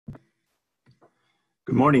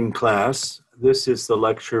Good morning, class. This is the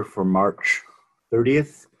lecture for March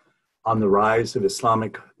 30th on the rise of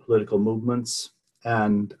Islamic political movements.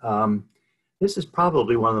 And this is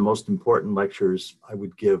probably one of the most important lectures I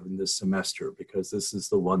would give in this semester because this is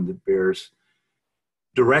the one that bears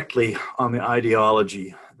directly on the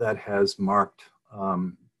ideology that has marked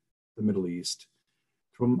the Middle East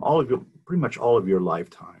from pretty much all of your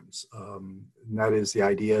lifetimes. And that is the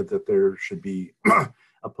idea that there should be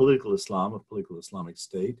a political Islam, a political Islamic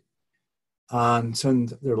state. And so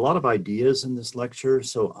there are a lot of ideas in this lecture,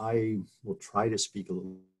 so I will try to speak a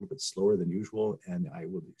little bit slower than usual, and I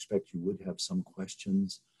would expect you would have some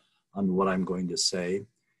questions on what I'm going to say.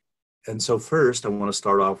 And so first, I want to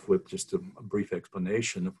start off with just a brief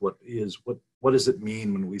explanation of what does it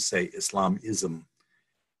mean when we say Islamism?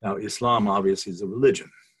 Now, Islam obviously is a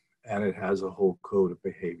religion, and it has a whole code of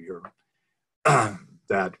behavior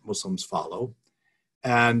that Muslims follow.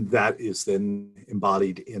 And that is then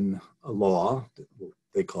embodied in a law that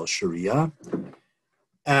they call Sharia.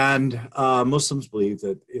 And Muslims believe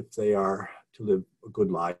that if they are to live a good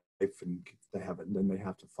life and they haven't, then they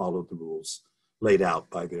have to follow the rules laid out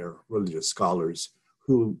by their religious scholars,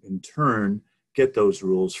 who in turn get those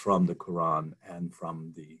rules from the Quran and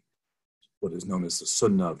from what is known as the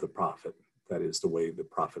Sunnah of the Prophet. That is the way the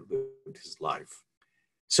Prophet lived his life.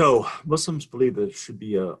 So Muslims believe that it should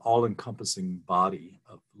be an all-encompassing body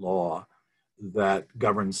of law that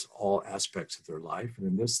governs all aspects of their life. And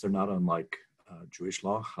in this, they're not unlike Jewish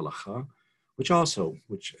law, halakha, which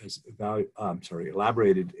is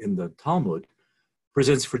elaborated in the Talmud,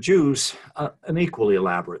 presents for Jews an equally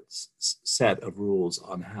elaborate set of rules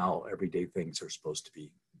on how everyday things are supposed to be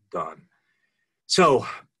done. So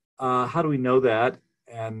how do we know that?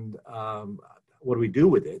 And what do we do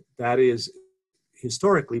with it? That is,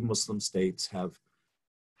 historically, Muslim states have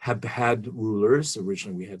had rulers.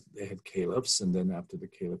 Originally, they had caliphs, and then after the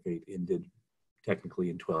caliphate ended,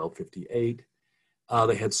 technically in 1258,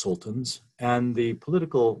 they had sultans. And the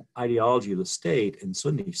political ideology of the state, in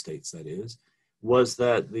Sunni states that is, was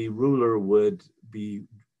that the ruler would be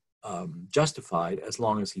justified as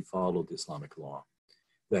long as he followed the Islamic law,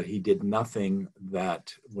 that he did nothing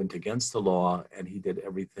that went against the law, and he did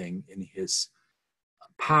everything in his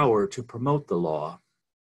power to promote the law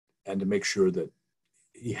and to make sure that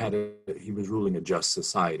he was ruling a just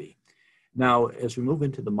society. Now, as we move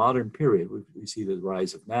into the modern period, we see the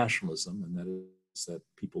rise of nationalism, and that is that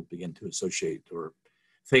people begin to associate or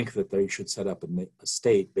think that they should set up a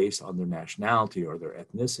state based on their nationality or their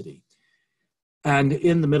ethnicity. And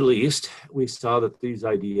in the Middle East, we saw that these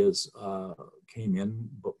ideas came in,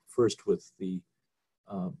 but first with the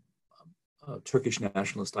Turkish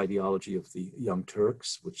nationalist ideology of the Young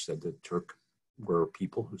Turks, which said that Turk were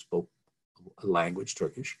people who spoke a language,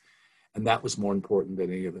 Turkish, and that was more important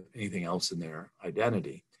than anything else in their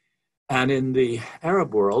identity. And in the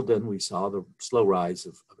Arab world, then we saw the slow rise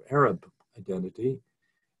of Arab identity.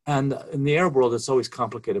 And in the Arab world, it's always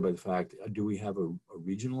complicated by the fact, do we have a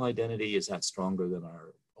regional identity? Is that stronger than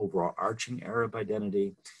our overall arching Arab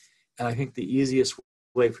identity? And I think the easiest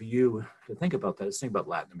way for you to think about that is think about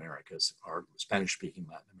Latin America, or Spanish-speaking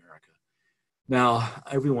Latin America. Now,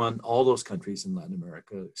 all those countries in Latin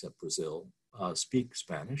America, except Brazil, speak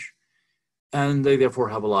Spanish, and they therefore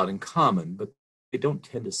have a lot in common, but they don't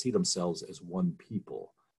tend to see themselves as one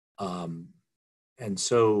people. And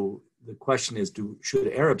so the question is, should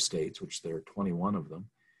Arab states, which there are 21 of them,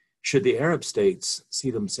 should the Arab states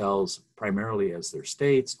see themselves primarily as their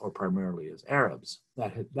states or primarily as Arabs?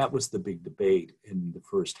 That was the big debate in the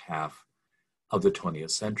first half of the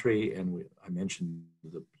 20th century. And I mentioned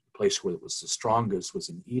the place where it was the strongest was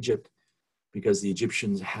in Egypt, because the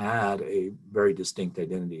Egyptians had a very distinct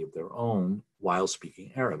identity of their own while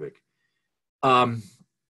speaking Arabic.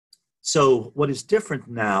 So what is different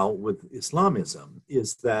now with Islamism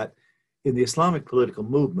is that in the Islamic political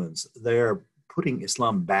movements, they're putting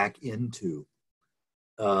Islam back into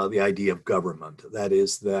the idea of government. That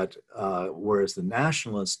is that whereas the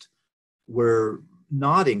nationalists were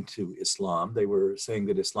nodding to Islam, they were saying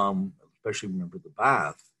that Islam, especially remember the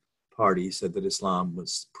Ba'ath Party, said that Islam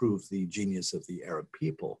proved the genius of the Arab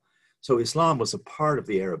people. So Islam was a part of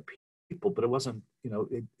the Arab people, but it wasn't,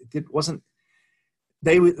 it wasn't,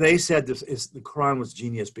 they said the Quran was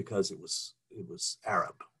genius because it was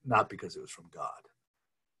Arab, not because it was from God.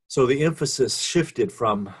 So the emphasis shifted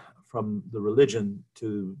from the religion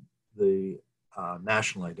to the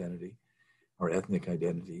national identity or ethnic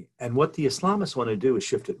identity. And what the Islamists want to do is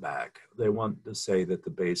shift it back. They want to say that the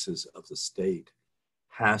basis of the state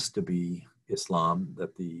has to be Islam,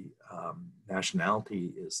 that the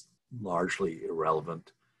nationality is largely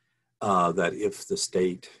irrelevant, that if the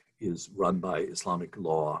state is run by Islamic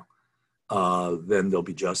law, then there'll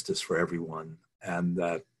be justice for everyone, and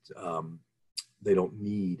that they don't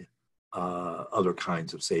need other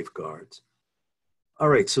kinds of safeguards. All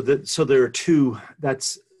right, so there are two.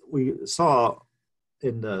 We saw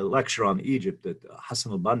in the lecture on Egypt that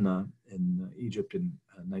Hasan al-Banna in Egypt in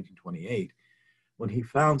 1928, when he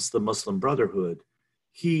founds the Muslim Brotherhood,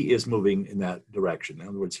 he is moving in that direction. In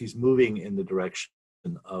other words, he's moving in the direction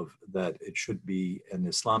of that it should be an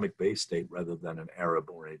Islamic-based state rather than an Arab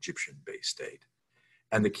or an Egyptian-based state.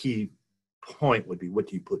 And the key point would be, what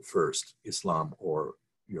do you put first, Islam or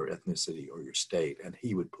your ethnicity or your state? And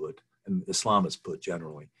he would put, and Islamists put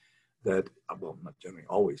generally, that, well, not generally,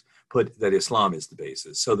 always, put that Islam is the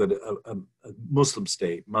basis, so that a Muslim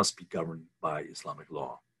state must be governed by Islamic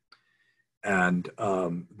law. And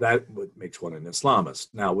that makes one an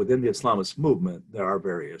Islamist. Now, within the Islamist movement, there are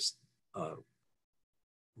various a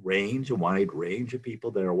wide range of people.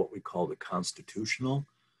 There are what we call the constitutional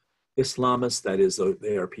Islamists. That is,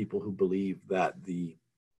 they are people who believe that the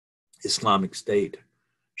Islamic State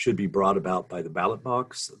should be brought about by the ballot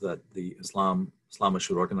box, that the Islamists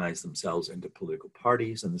should organize themselves into political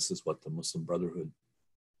parties, and this is what the Muslim Brotherhood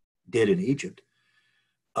did in Egypt,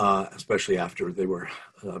 especially after they were,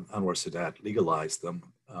 Anwar Sadat legalized them,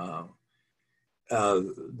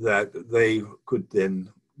 that they could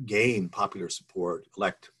then gain popular support,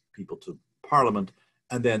 elect people to parliament,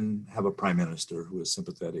 and then have a prime minister who is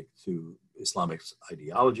sympathetic to Islamic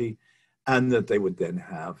ideology, and that they would then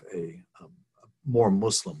have a more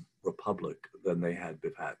Muslim republic than they had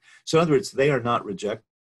had. So in other words, they are not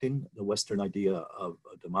rejecting the Western idea of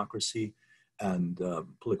democracy and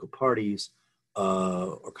political parties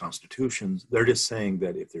or constitutions. They're just saying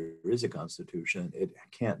that if there is a constitution, it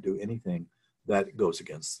can't do anything that goes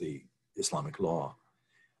against the Islamic law.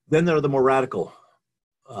 Then there are the more radical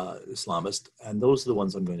Islamists, and those are the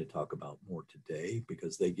ones I'm going to talk about more today,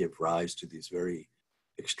 because they give rise to these very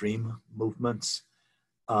extreme movements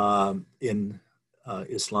in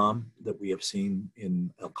Islam that we have seen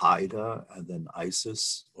in al-Qa'ida and then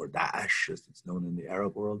ISIS, or Daesh as it's known in the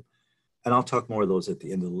Arab world. And I'll talk more of those at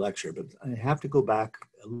the end of the lecture, but I have to go back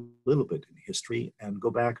a little bit in history and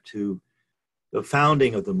go back to the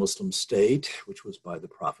founding of the Muslim state, which was by the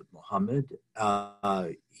Prophet Muhammad.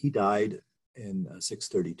 He died in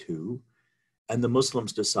 632, and the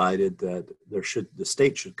Muslims decided that the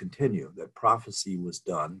state should continue, that prophecy was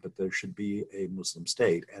done, but there should be a Muslim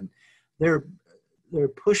state. And their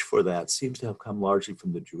push for that seems to have come largely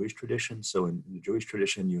from the Jewish tradition. So in the Jewish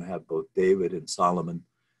tradition, you have both David and Solomon,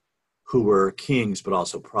 who were kings, but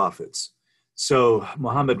also prophets. So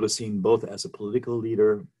Muhammad was seen both as a political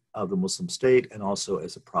leader of the Muslim state and also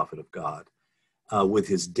as a prophet of God. With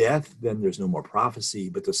his death, then there's no more prophecy,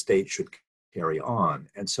 but the state should carry on.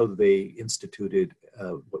 And so they instituted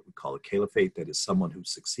what we call a caliphate, that is someone who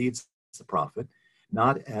succeeds the prophet,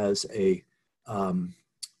 not as a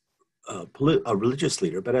religious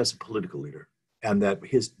leader, but as a political leader. And that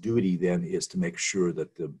his duty then is to make sure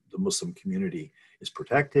that the Muslim community is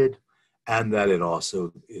protected, and that it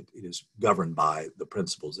is governed by the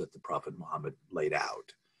principles that the Prophet Muhammad laid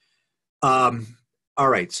out. All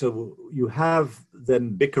right, so you have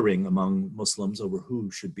then bickering among Muslims over who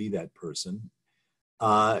should be that person.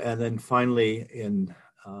 And then finally in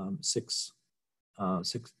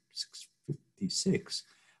 656,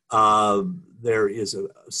 there is a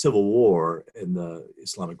civil war in the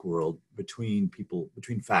Islamic world between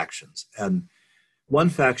factions. And one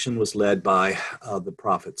faction was led by the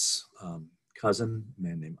Prophet's cousin, a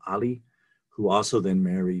man named Ali, who also then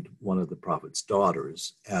married one of the Prophet's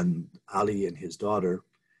daughters. And Ali and his daughter,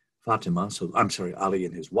 Fatima, Ali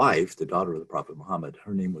and his wife, the daughter of the Prophet Muhammad,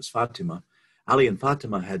 her name was Fatima. Ali and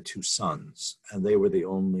Fatima had two sons, and they were the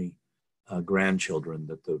only grandchildren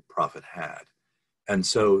that the Prophet had. And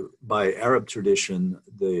so by Arab tradition,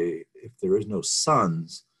 if there is no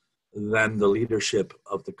sons, then the leadership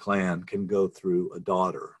of the clan can go through a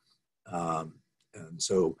daughter. And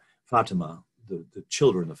so Fatima, the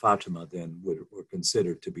children of Fatima then were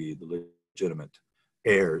considered to be the legitimate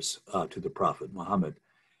heirs to the Prophet Muhammad.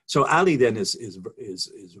 So Ali then is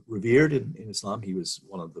revered in Islam. He was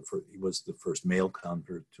the first male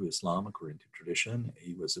convert to Islam according to tradition.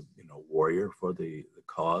 He was a warrior for the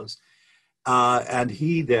cause, and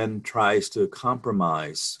he then tries to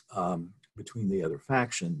compromise between the other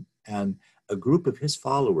faction. And a group of his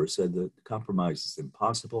followers said that compromise is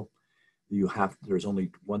impossible. There's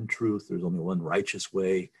only one truth, there's only one righteous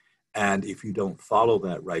way. And if you don't follow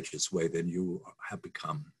that righteous way, then you have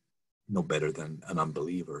become no better than an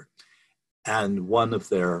unbeliever. And one of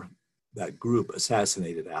their that group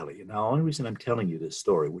assassinated Ali. And now, the only reason I'm telling you this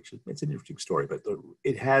story, which is, it's an interesting story, but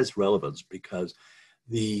it has relevance because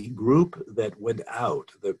the group that went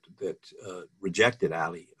out, that rejected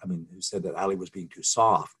Ali, I mean, who said that Ali was being too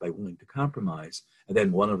soft by willing to compromise, and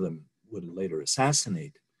then one of them would later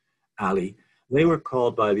assassinate Ali, they were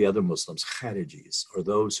called by the other Muslims Kharijis, or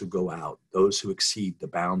those who go out, those who exceed the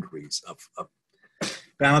boundaries of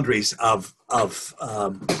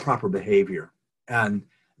proper behavior. And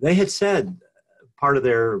they had said, part of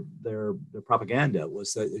their propaganda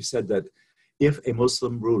was that they said that if a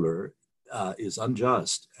Muslim ruler is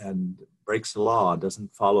unjust and breaks the law,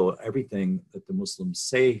 doesn't follow everything that the Muslims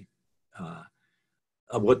say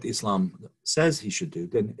of what Islam says he should do,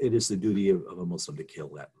 then it is the duty of a Muslim to kill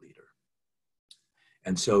that leader.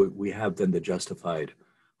 And so we have then the justified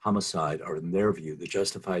homicide, or in their view, the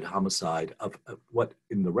justified homicide of what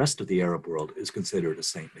in the rest of the Arab world is considered a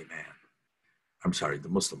saintly man. I'm sorry, the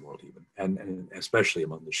Muslim world even. And especially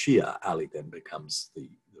among the Shia, Ali then becomes the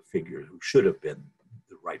figure who should have been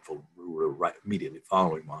the rightful ruler right immediately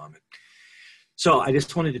following Muhammad. So I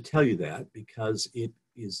just wanted to tell you that because it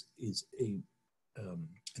is an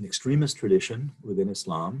extremist tradition within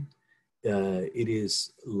Islam. It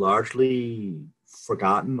is largely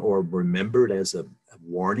forgotten or remembered as a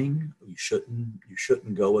warning. You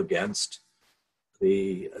shouldn't go against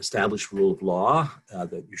the established rule of law,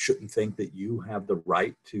 that you shouldn't think that you have the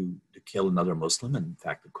right to kill another Muslim. And in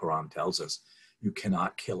fact, the Quran tells us you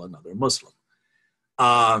cannot kill another Muslim.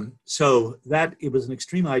 So that it was an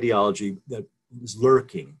extreme ideology that was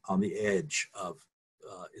lurking on the edge of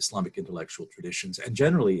Islamic intellectual traditions. And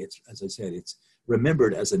generally, it's, as I said, it's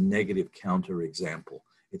remembered as a negative counterexample.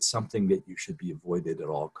 It's something that you should be avoided at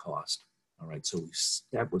all cost. All right, so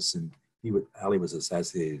that was Ali was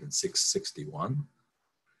assassinated in 661.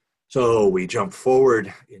 So we jump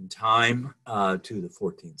forward in time to the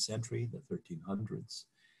 14th century, the 1300s.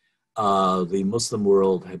 The Muslim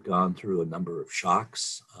world had gone through a number of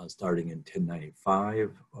shocks, starting in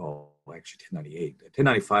 1095, actually 1098.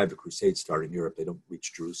 1095, the Crusades start in Europe. They don't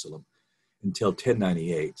reach Jerusalem until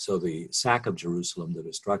 1098. So the sack of Jerusalem, the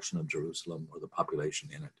destruction of Jerusalem, or the population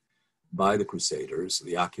in it, by the Crusaders,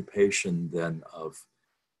 the occupation then of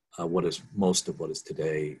most of what is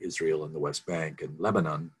today Israel and the West Bank and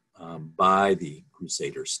Lebanon by the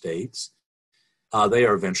Crusader states. They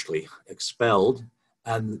are eventually expelled,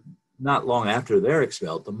 and not long after they're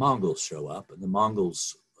expelled, the Mongols show up, and the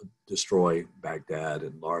Mongols destroy Baghdad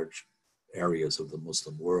and large areas of the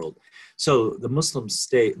Muslim world. So the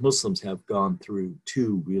Muslims have gone through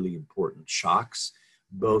two really important shocks,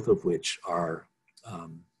 both of which are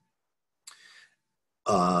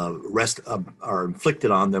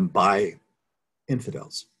inflicted on them by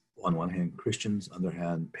infidels. On one hand, Christians, on the other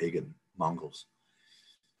hand, pagan Mongols.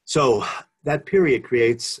 So that period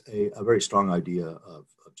creates a very strong idea of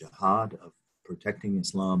jihad, of protecting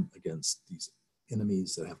Islam against these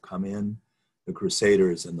enemies that have come in, the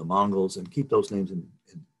Crusaders and the Mongols, and keep those names in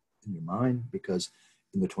your mind, because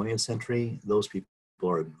in the 20th century, those people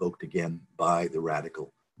are invoked again by the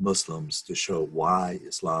radical Muslims to show why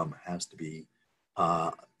Islam has to be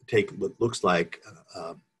take what looks like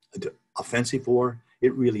an offensive war.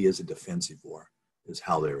 It really is a defensive war, is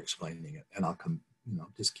how they're explaining it. And I'll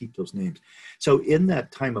just keep those names. So in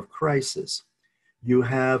that time of crisis, you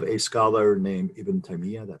have a scholar named Ibn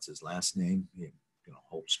Taymiyya, that's his last name, a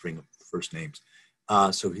whole string of first names.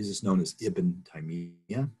 So he's just known as Ibn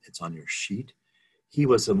Taymiyya. It's on your sheet. He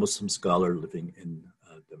was a Muslim scholar living in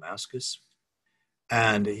Damascus.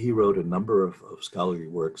 And he wrote a number of scholarly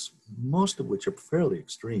works, most of which are fairly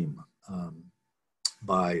extreme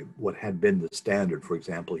by what had been the standard. For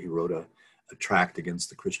example, he wrote a tract against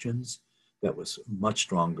the Christians that was much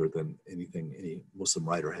stronger than anything any Muslim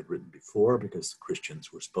writer had written before, because the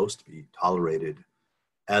Christians were supposed to be tolerated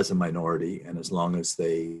as a minority, and as long as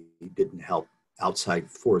they didn't help outside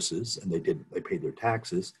forces and they paid their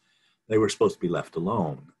taxes, they were supposed to be left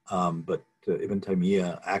alone. But Ibn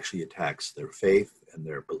Taymiyyah actually attacks their faith and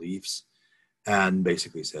their beliefs, and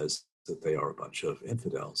basically says that they are a bunch of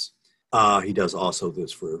infidels. He does also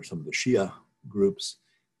this for some of the Shia groups.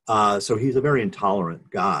 So he's a very intolerant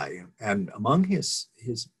guy. And among his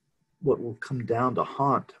what will come down to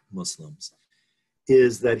haunt Muslims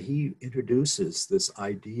is that he introduces this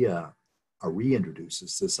idea, or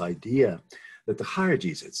reintroduces this idea that the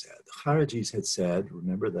Kharijis had said. The Kharijis had said,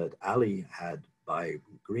 remember, that Ali had, by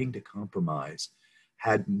agreeing to compromise,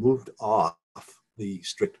 had moved off the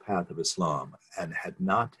strict path of Islam and had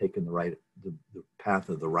not taken the path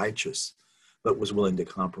of the righteous, but was willing to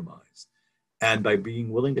compromise. And by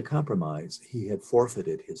being willing to compromise, he had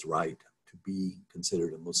forfeited his right to be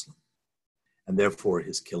considered a Muslim. And therefore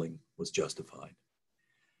his killing was justified.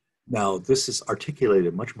 Now, this is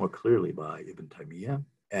articulated much more clearly by Ibn Taymiyya,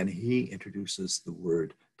 and he introduces the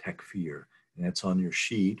word takfir, and it's on your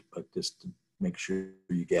sheet, but just to make sure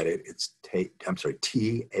you get it, it's T-A-K-F-I-R.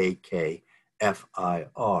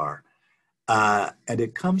 And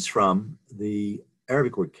it comes from the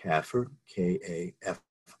Arabic word kafir,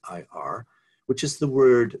 K-A-F-I-R, which is the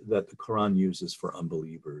word that the Quran uses for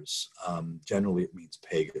unbelievers. Generally, it means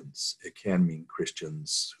pagans. It can mean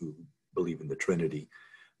Christians who believe in the Trinity,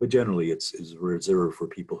 but generally it's reserved for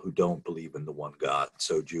people who don't believe in the one God.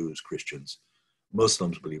 So Jews, Christians,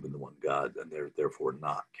 Muslims believe in the one God, and they're therefore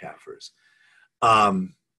not kafirs.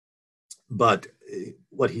 But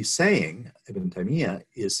what he's saying, Ibn Taymiyyah,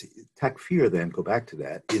 is takfir, then go back to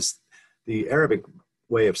that, is the Arabic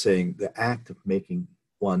way of saying the act of making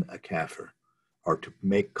one a kafir, or to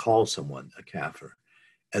call someone a kafir.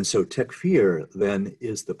 And so takfir then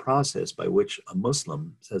is the process by which a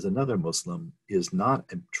Muslim says another Muslim is not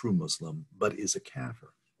a true Muslim, but is a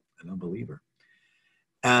kafir, an unbeliever.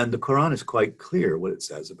 And the Quran is quite clear what it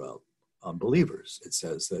says about unbelievers. It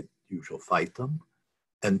says that you shall fight them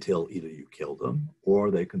until either you kill them or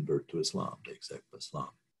they convert to Islam, they accept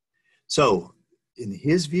Islam. So in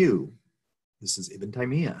his view, this is Ibn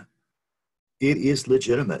Taymiyyah, it is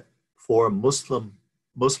legitimate for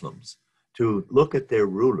Muslims to look at their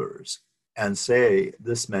rulers and say,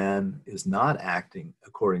 this man is not acting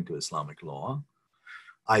according to Islamic law.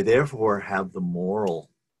 I therefore have the moral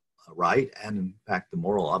right and in fact the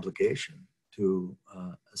moral obligation to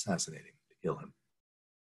assassinate him, to kill him.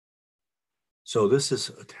 So this is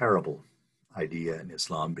a terrible idea in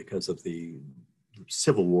Islam because of the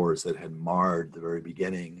civil wars that had marred the very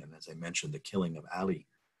beginning. And as I mentioned, the killing of Ali,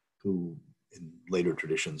 who in later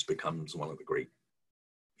traditions becomes one of the great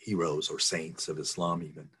heroes or saints of Islam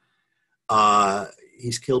even.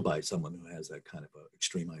 He's killed by someone who has that kind of an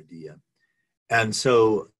extreme idea. And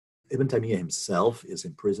so Ibn Taymiyyah himself is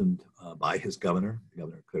imprisoned by his governor. The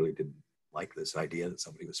governor clearly didn't like this idea that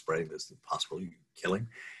somebody was spreading this possible killing.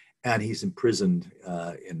 And he's imprisoned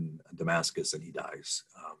in Damascus, and he dies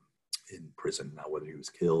in prison. Now, whether he was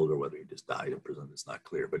killed or whether he just died in prison is not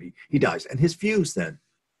clear, but he dies. And his views then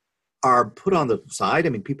are put on the side. I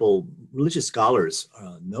mean, religious scholars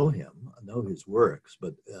know him, know his works,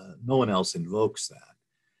 but no one else invokes that.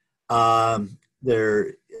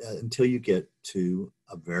 Until you get to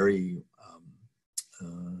a very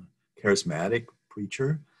charismatic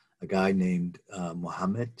preacher, a guy named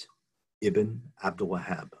Muhammad ibn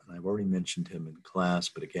Abd-al-Wahhab. And I've already mentioned him in class,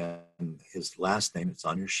 but again, his last name, it's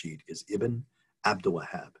on your sheet, is Ibn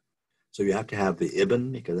Abd-al-Wahhab. So you have to have the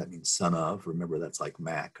Ibn, because that means son of. Remember, that's like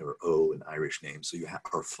Mac or O in Irish names. So you have,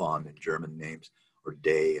 or Fon in German names, or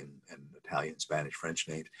Day in Italian, Spanish, French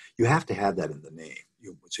names. You have to have that in the name.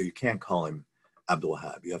 So you can't call him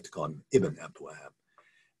Abd-al-Wahhab. You have to call him Ibn Abd-al-Wahhab.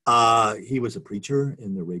 He was a preacher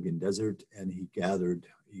in the Arabian desert, and he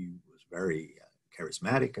was very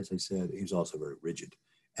charismatic, as I said. He was also very rigid.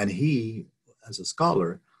 And he, as a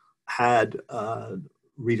scholar, had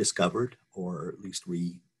rediscovered, or at least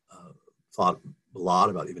thought a lot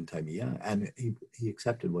about Ibn Taymiyyah, and he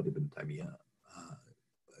accepted what Ibn Taymiyyah,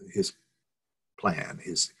 his plan,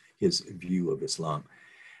 his view of Islam.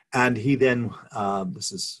 And he then,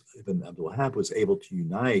 this is Ibn Abd-al-Wahhab, was able to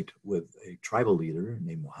unite with a tribal leader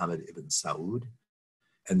named Muhammad ibn Saud,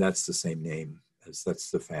 and that's the same name that's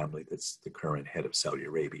the family that's the current head of Saudi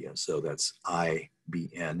Arabia. So that's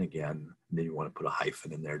IBN again, and then you want to put a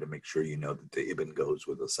hyphen in there to make sure you know that the Ibn goes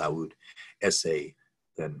with a Saud, S-A,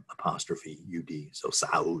 then apostrophe UD, so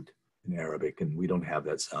Saud in Arabic, and we don't have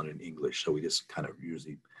that sound in English, so we just kind of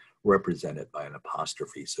usually represent it by an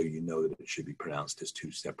apostrophe, so you know that it should be pronounced as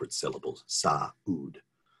two separate syllables, Saud.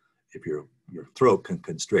 If your throat can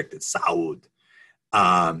constrict, it's Saud,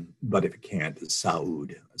 but if it can't, it's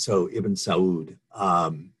Saud. So Ibn Saud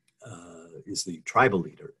is the tribal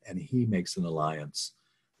leader, and he makes an alliance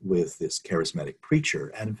with this charismatic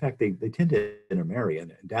preacher. And in fact, they tend to intermarry.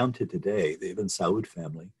 And down to today, the Ibn Saud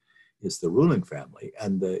family is the ruling family.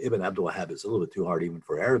 And the Ibn Abd-al-Wahhab is a little bit too hard even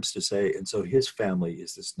for Arabs to say. And so his family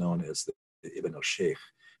is just known as the Ibn al-Sheikh.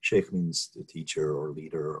 Sheikh means the teacher or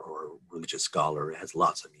leader or religious scholar. It has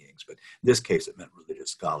lots of meanings, but in this case, it meant religious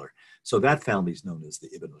scholar. So that family is known as the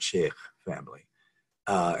Ibn al-Sheikh family.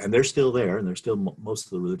 And they're still there, and they're still, most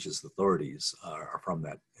of the religious authorities are from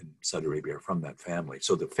that, in Saudi Arabia, are from that family.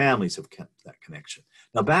 So the families have kept that connection.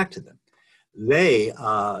 Now back to them.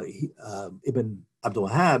 Ibn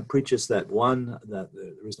Abd-al-Wahhab preaches that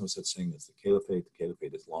there is no such thing as the caliphate. The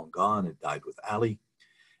caliphate is long gone. It died with Ali.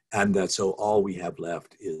 And that so all we have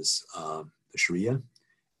left is the Sharia,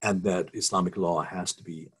 and that Islamic law has to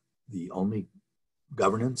be the only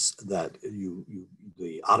governance, that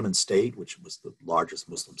the Ottoman state, which was the largest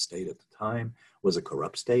Muslim state at the time, was a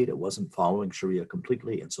corrupt state. It wasn't following Sharia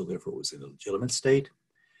completely, and so therefore it was an illegitimate state.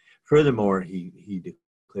 Furthermore, he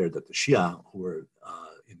declared that the Shia, who were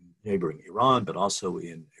in neighboring Iran, but also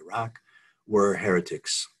in Iraq, were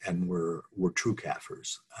heretics and were true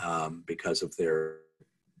kafirs because of their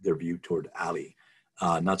view toward Ali.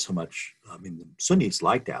 Not so much, I mean, the Sunnis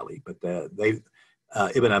liked Ali, but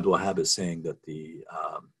Ibn Abd-al-Wahhab is saying that the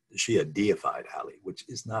Shia deified Ali, which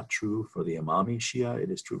is not true for the Imami Shia. It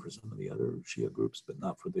is true for some of the other Shia groups, but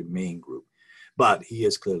not for the main group. But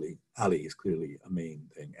Ali is clearly a main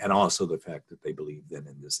thing. And also the fact that they believe then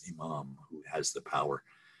in this Imam who has the power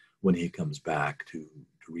when he comes back to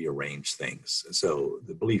rearrange things. So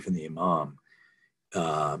the belief in the Imam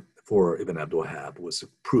for Ibn Abd-al-Wahhab was a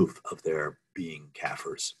proof of their being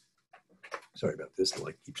kafirs. Sorry about this, the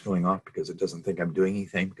light keeps going off because it doesn't think I'm doing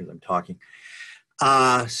anything because I'm talking.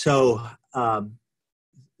 When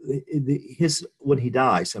he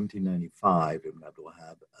died, 1795, Ibn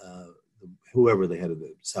Abd-al-Wahhab, whoever the head of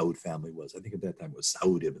the Saud family was, I think at that time it was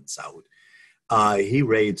Saud ibn Saud, he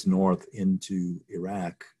raids north into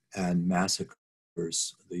Iraq and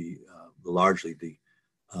massacres largely the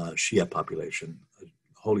Shia population,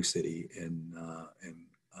 holy city in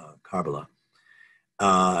Karbala.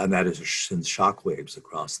 And that sends shockwaves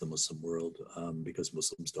across the Muslim world because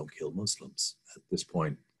Muslims don't kill Muslims. At this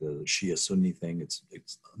point, the Shia-Sunni thing, it's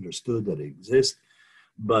understood that it exists,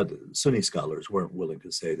 but Sunni scholars weren't willing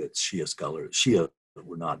to say that Shia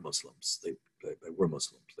were not Muslims. They were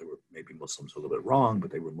Muslims. They were maybe Muslims a little bit wrong,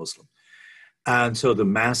 but they were Muslim. And so the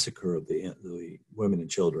massacre of the women and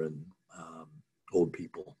children, old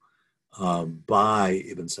people, by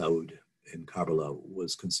Ibn Saud in Karbala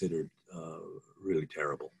was considered really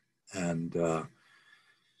terrible. And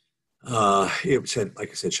it sent,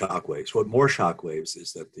 like I said, shockwaves. What more shockwaves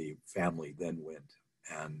is that the family then went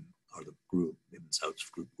or the group, Ibn Saud's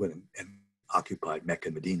group, went and occupied Mecca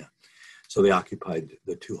and Medina. So they occupied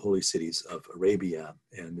the two holy cities of Arabia,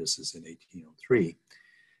 and this is in 1803.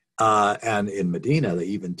 And in Medina, they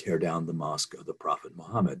even tear down the mosque of the Prophet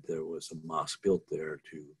Muhammad. There was a mosque built there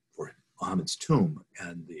for Muhammad's tomb,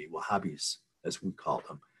 and the Wahhabis, as we call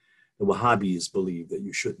them, the Wahhabis believe that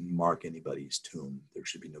you shouldn't mark anybody's tomb. There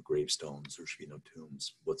should be no gravestones. There should be no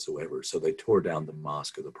tombs whatsoever. So they tore down the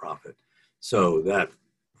mosque of the Prophet. So that,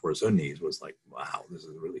 for Sunnis, was like, wow, this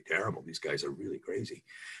is really terrible. These guys are really crazy.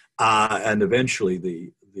 And eventually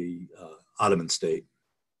the Ottoman state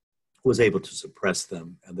was able to suppress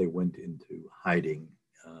them, and they went into hiding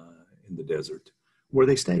in the desert, where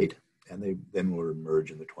they stayed, and they then will emerge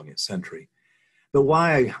in the 20th century. But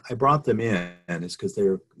why I brought them in is because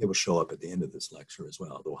they will show up at the end of this lecture as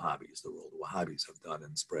well, the Wahhabis, the role the Wahhabis have done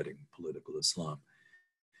in spreading political Islam.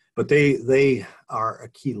 But they are a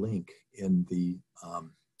key link in the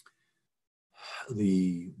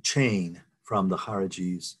chain from the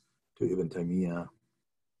Kharijis to Ibn Taymiyya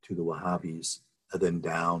to the Wahhabis, and then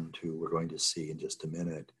down to, we're going to see in just a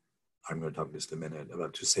minute, I'm going to talk in just a minute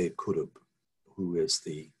about to Sayyid Qutb, who is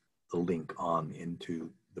the link on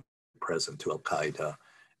into the present to al-Qa'ida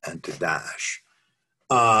and to Daesh.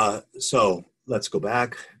 So let's go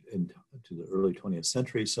back to the early 20th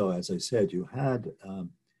century. So as I said, you had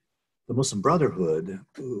the Muslim Brotherhood,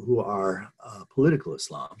 who are political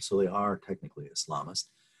Islam, so they are technically Islamist,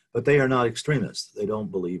 but they are not extremists. They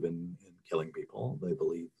don't believe in killing people. They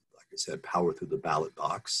believe, like I said, power through the ballot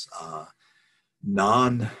box.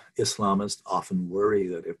 Non-Islamists often worry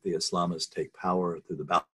that if the Islamists take power through the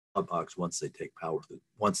ballot box, once they're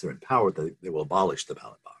in power, they will abolish the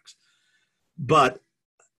ballot box. But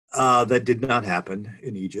that did not happen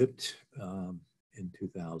in Egypt in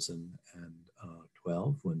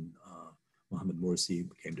 2012 when Mohammed Morsi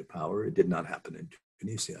came to power. It did not happen in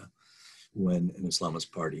Tunisia when an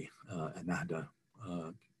Islamist party, Ennahda,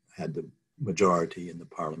 had the majority in the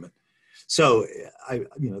parliament. So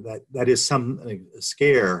that is a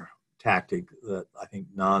scare tactic that I think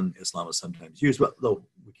non-Islamists sometimes use, but though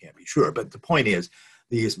we can't be sure. But the point is,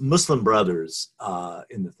 these Muslim brothers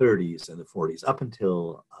in the 30s and the 40s, up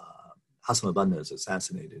until Hasan al-Banna is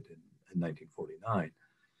assassinated in 1949.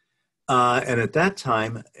 And at that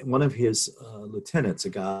time, one of his lieutenants, a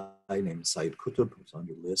guy named Sayyid Qutb, who's on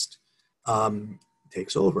your list,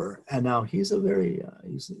 takes over. And now he's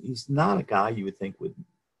he's not a guy you would think would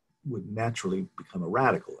naturally become a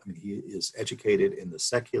radical. I mean, he is educated in the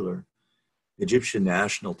secular Egyptian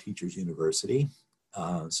National Teachers University.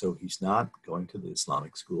 So he's not going to the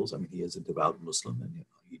Islamic schools. I mean, he is a devout Muslim, and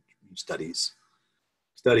he studies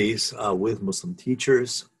with Muslim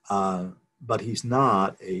teachers, but he's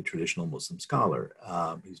not a traditional Muslim scholar.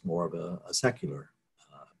 He's more of a secular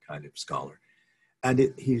kind of scholar.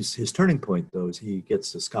 And his turning point, though, is he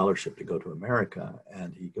gets a scholarship to go to America,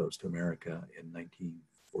 and he goes to America in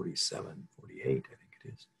 1947, 48, I think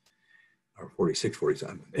it is, or 46,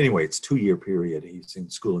 47. Anyway, it's a 2-year period. He's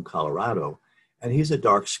in school in Colorado, and he's a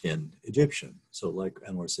dark-skinned Egyptian. So like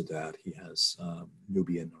Anwar Sadat, he has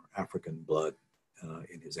Nubian or African blood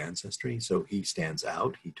in his ancestry. So he stands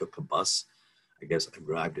out. He took a bus, I guess,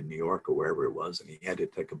 arrived in New York or wherever it was, and he had to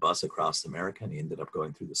take a bus across America, and he ended up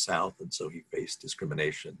going through the South, and so he faced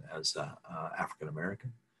discrimination as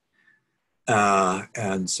African-American.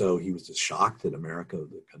 And so he was just shocked that America,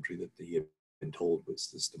 the country that he had been told was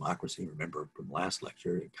this democracy, remember from last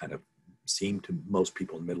lecture, it kind of seemed to most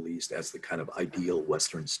people in the Middle East as the kind of ideal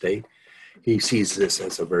Western state. He sees this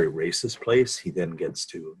as a very racist place. He then gets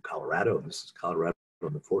to Colorado, and this is Colorado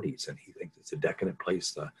in the 40s, and he thinks it's a decadent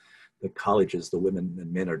place. The colleges, the women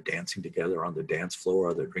and men are dancing together on the dance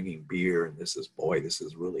floor, they're drinking beer, and this is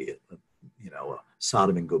really, a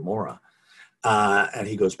Sodom and Gomorrah. And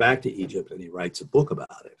he goes back to Egypt and he writes a book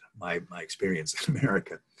about it, my experience in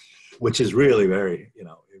America, which is really very,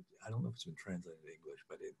 I don't know if it's been translated into English,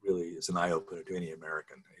 but it really is an eye-opener to any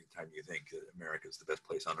American. Anytime you think that America is the best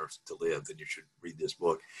place on earth to live, then you should read this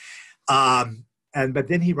book. But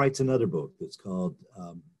then he writes another book that's called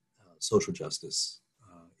Social Justice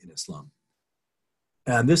in Islam.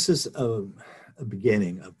 And this is a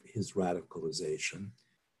beginning of his radicalization.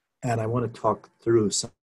 And I want to talk through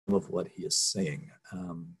some of what he is saying,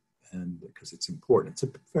 and because it's important. It's a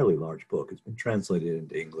fairly large book. It's been translated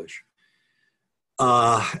into English.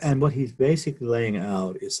 And what he's basically laying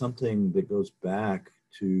out is something that goes back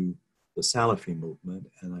to the Salafi movement.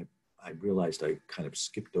 And I realized I kind of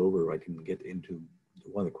skipped over, I didn't get into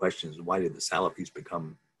one of the questions, why did the Salafis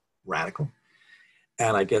become radical?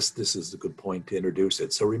 And I guess this is a good point to introduce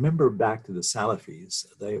it. So remember back to the Salafis,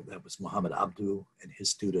 that was Muhammad Abdu and his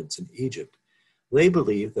students in Egypt. They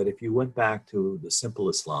believed that if you went back to the simple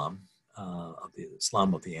Islam, of the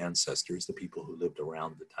Islam of the ancestors, the people who lived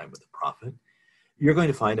around the time of the Prophet, you're going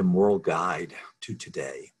to find a moral guide to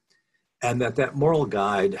today. And that moral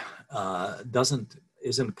guide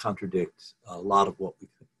isn't contradict a lot of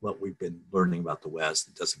what we've been learning about the West.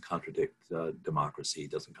 It doesn't contradict democracy,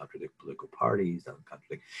 doesn't contradict political parties, doesn't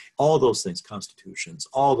contradict all those things, constitutions,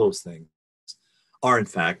 all those things are in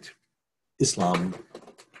fact Islam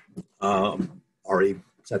already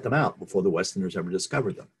set them out before the Westerners ever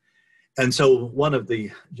discovered them. And so one of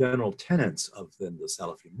the general tenets of then the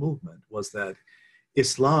Salafi movement was that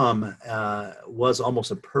Islam was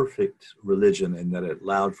almost a perfect religion in that it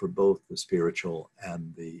allowed for both the spiritual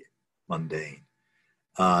and the mundane.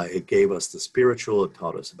 It gave us the spiritual, it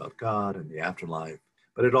taught us about God and the afterlife,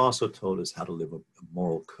 but it also told us how to live a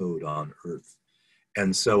moral code on earth.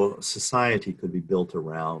 And so society could be built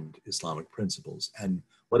around Islamic principles. And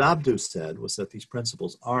what Abdu said was that these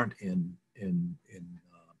principles aren't in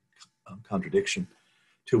contradiction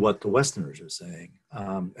to what the Westerners are saying.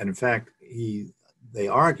 And in fact, they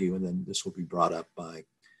argue, and then this will be brought up by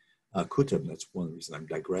Qutb, that's one of the reasons I'm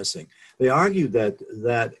digressing. They argue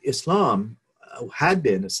that Islam had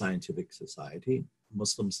been a scientific society.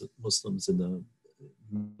 Muslims in the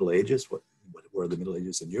Middle Ages, what were the Middle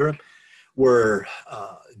Ages in Europe, were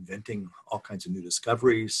inventing all kinds of new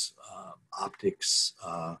discoveries, optics,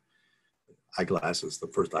 eyeglasses. The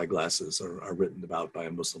first eyeglasses are written about by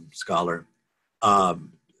a Muslim scholar.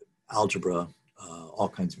 Algebra, all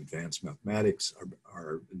kinds of advanced mathematics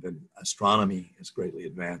are astronomy is greatly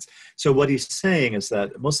advanced. So what he's saying is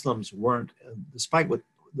that Muslims weren't, despite what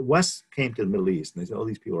the West came to the Middle East and they said, oh,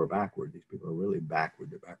 these people are backward. These people are really backward.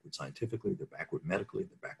 They're backward scientifically, they're backward medically,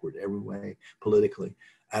 they're backward every way, politically.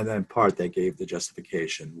 And then in part, they gave the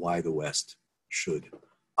justification why the West should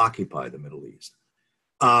occupy the Middle East.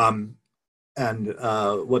 What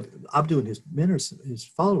Abdu and his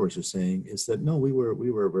followers are saying is that, no, we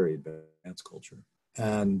were a very advanced culture.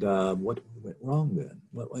 And what went wrong then?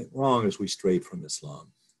 What went wrong is we strayed from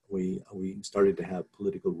Islam. We started to have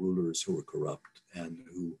political rulers who were corrupt and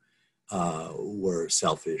who were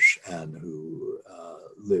selfish and who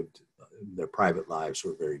lived their private lives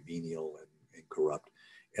were very venial and corrupt.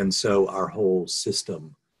 And so our whole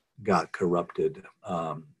system got corrupted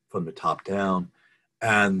from the top down,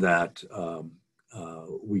 and that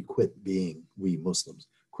we Muslims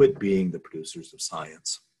quit being the producers of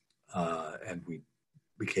science, and we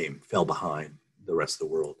fell behind the rest of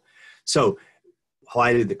the world. So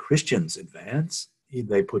why did the Christians advance?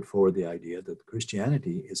 They put forward the idea that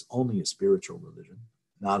Christianity is only a spiritual religion,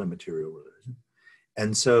 not a material religion.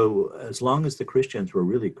 And so as long as the Christians were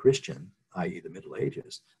really Christian, i.e. the Middle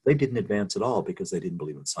Ages, they didn't advance at all because they didn't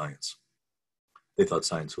believe in science. They thought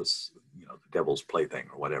science was, the devil's plaything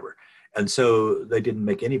or whatever. And so they didn't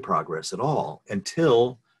make any progress at all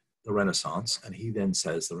until the Renaissance. And he then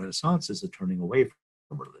says the Renaissance is a turning away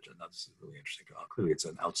from religion. Now, this is really interesting. Clearly, it's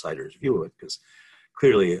an outsider's view of it, because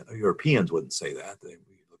clearly Europeans wouldn't say that. We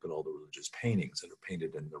look at all the religious paintings that are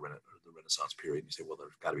painted in the Renaissance period. You say, well,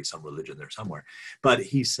 there's got to be some religion there somewhere. But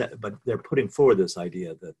he said, but they're putting forward this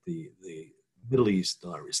idea that the Middle East,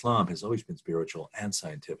 or Islam, has always been spiritual and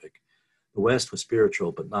scientific. The West was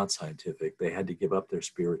spiritual but not scientific. They had to give up their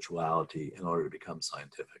spirituality in order to become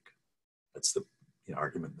scientific. That's the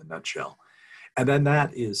argument in a nutshell. And then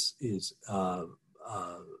that is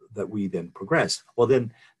that we then progress. Well,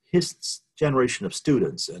 then his generation of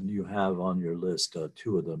students, and you have on your list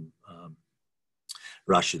two of them,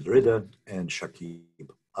 Rashid Ridda and Shakib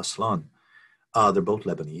Aslan. They're both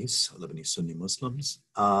Lebanese Sunni Muslims.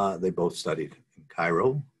 They both studied in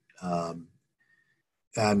Cairo.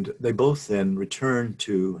 And they both then returned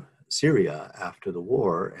to Syria after the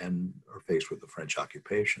war and are faced with the French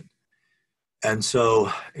occupation. And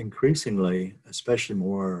so increasingly, especially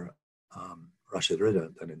more Rashid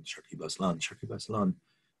Ridda than in Shakib Aslan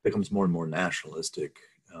becomes more and more nationalistic,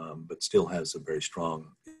 but still has a very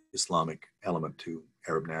strong Islamic element to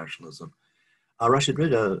Arab nationalism. Rashid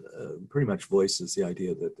Ridda pretty much voices the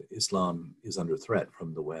idea that Islam is under threat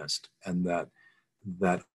from the West, and that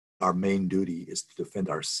our main duty is to defend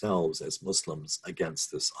ourselves as Muslims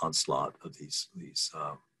against this onslaught of these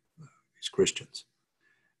Christians.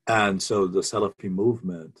 And so the Salafi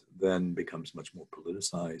movement then becomes much more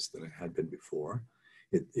politicized than it had been before.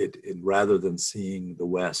 It rather than seeing the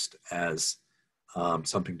West as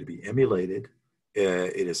something to be emulated,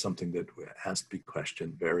 it is something that has to be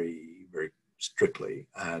questioned very, very strictly,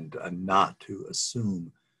 and not to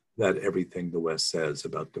assume that everything the West says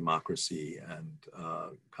about democracy and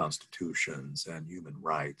constitutions and human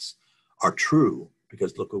rights are true,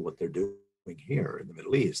 because look at what they're doing here in the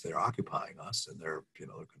Middle East. They're occupying us, and they're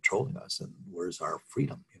controlling us. And where's our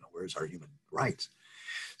freedom? Where's our human rights?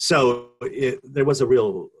 So there was a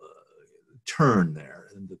real turn there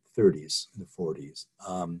in the 30s, in the 40s,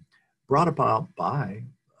 brought about by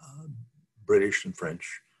British and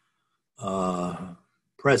French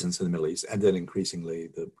presence in the Middle East, and then increasingly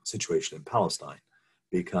the situation in Palestine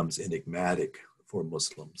becomes enigmatic for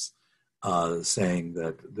Muslims, saying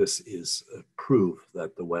that this is a proof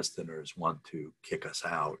that the Westerners want to kick us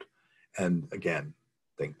out. And again,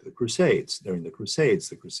 think the Crusades. During the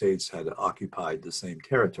Crusades had occupied the same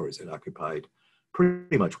territories. It occupied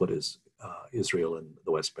pretty much what is Israel and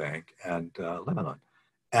the West Bank and Lebanon,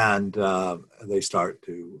 and they start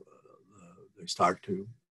to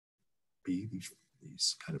be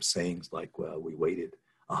these kind of sayings like, well, we waited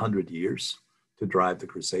 100 years to drive the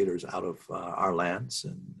Crusaders out of our lands,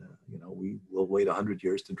 and we will wait 100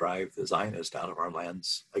 years to drive the Zionists out of our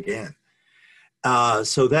lands again.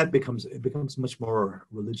 So it becomes much more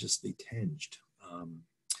religiously tinged.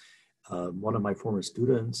 One of my former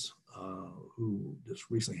students, who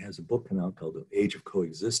just recently has a book out called The Age of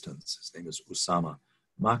Coexistence, his name is Ussama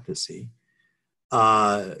Bin-Laden.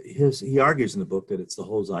 He argues in the book that it's the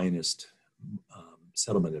whole Zionist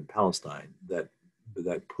settlement in Palestine that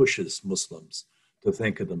pushes Muslims to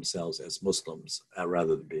think of themselves as Muslims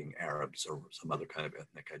rather than being Arabs or some other kind of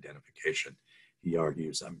ethnic identification. He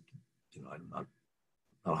argues, I'm not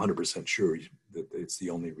 100% sure that it's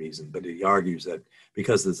the only reason, but he argues that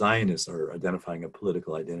because the Zionists are identifying a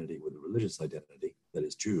political identity with a religious identity, that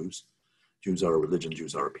is Jews are a religion,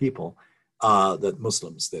 Jews are a people, that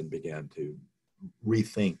Muslims then began to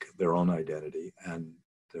rethink their own identity. And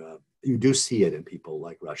you do see it in people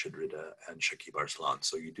like Rashid Ridda and Shakib Aslan.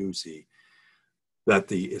 So you do see that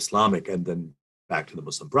the Islamic, and then back to the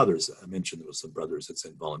Muslim Brothers, I mentioned the Muslim Brothers that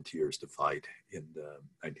sent volunteers to fight in the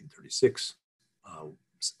 1936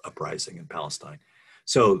 uprising in Palestine.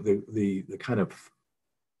 So the kind of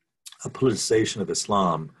a politicization of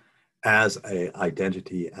Islam as an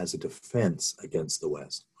identity, as a defense against the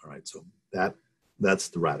West. All right, so that's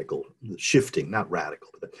the radical, the shifting, not radical,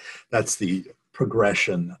 but that's the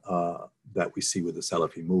progression that we see with the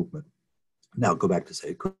Salafi movement. Now go back to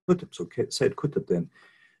Sayyid Qutb. So Sayyid Qutb then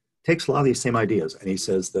takes a lot of these same ideas, and he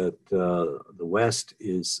says that the West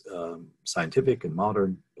is scientific and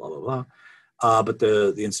modern, blah, blah, blah, but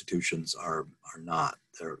the institutions are not.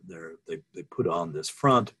 They put on this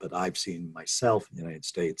front, but I've seen myself in the United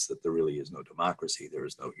States that there really is no democracy, there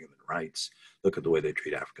is no human rights. Look at the way they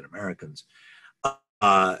treat African Americans.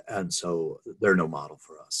 And so they're no model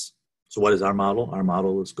for us. So what is our model? Our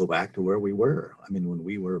model is go back to where we were. I mean, when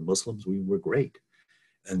we were Muslims, we were great.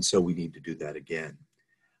 And so we need to do that again.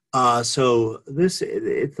 So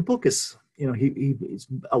the book is, he's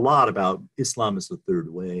a lot about Islam as the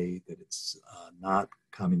third way, that it's not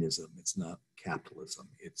communism, it's not capitalism,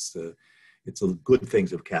 it's the good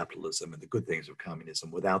things of capitalism and the good things of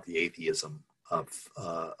communism without the atheism of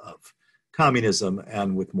communism,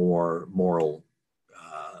 and with more moral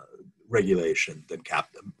regulation than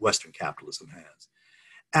Western capitalism has.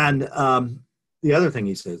 And the other thing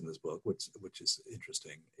he says in this book, which is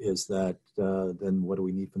interesting, is that then what do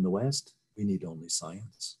we need from the West? We need only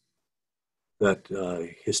science. That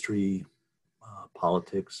history,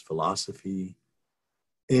 politics, philosophy,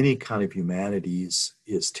 any kind of humanities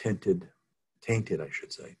is tainted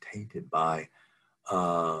by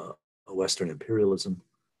Western imperialism,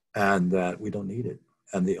 and that we don't need it.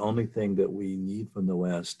 And the only thing that we need from the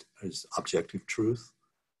West is objective truth,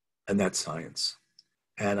 and that's science.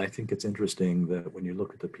 And I think it's interesting that when you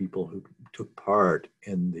look at the people who took part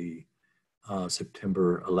in the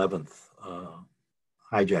September 11th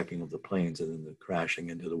hijacking of the planes and then the crashing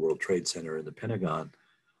into the World Trade Center and the Pentagon,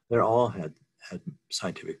 they all had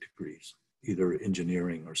scientific degrees, either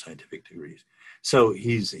engineering or scientific degrees. So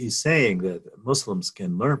he's saying that Muslims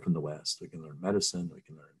can learn from the West. We can learn medicine, we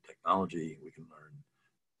can learn technology, we can learn,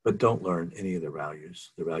 but don't learn any of their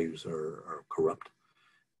values. Their values are corrupt.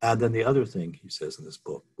 And then the other thing he says in this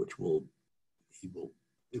book, which will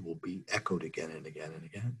be echoed again and again and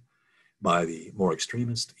again by the more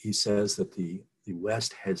extremist, he says that the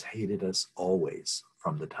West has hated us always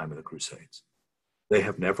from the time of the Crusades. They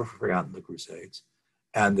have never forgotten the Crusades,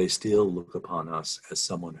 and they still look upon us as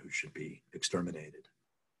someone who should be exterminated.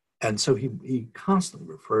 And so he constantly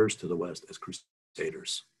refers to the West as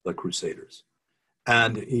crusaders, the Crusaders.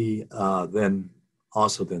 And he then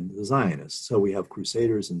the Zionists. So we have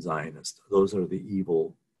Crusaders and Zionists. Those are the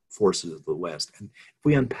evil forces of the West. And if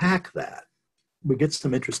we unpack that, we get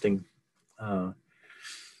some interesting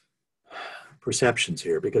perceptions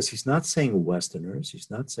here, because he's not saying Westerners,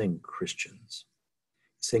 he's not saying Christians,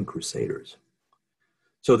 he's saying Crusaders.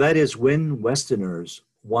 So that is, when Westerners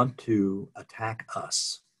want to attack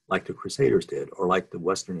us, like the Crusaders did, or like the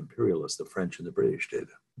Western imperialists, the French and the British did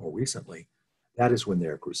more recently, that is when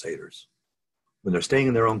they're Crusaders. When they're staying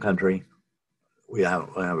in their own country, we have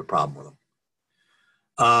a problem with them.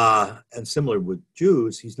 And similar with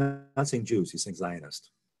Jews, he's not saying Jews, he's saying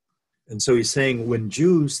Zionist. And so he's saying when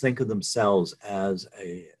Jews think of themselves as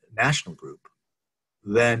a national group,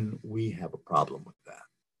 then we have a problem with that.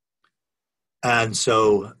 And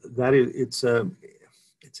so that it's a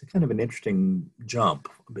kind of an interesting jump,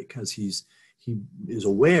 because he is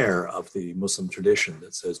aware of the Muslim tradition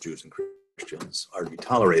that says Jews and Christians are to be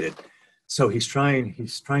tolerated. So he's trying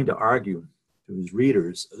to argue to his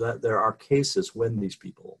readers that there are cases when these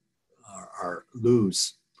people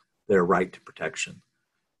lose their right to protection.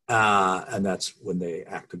 And that's when they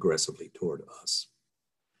act aggressively toward us.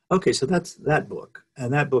 Okay, so that's that book.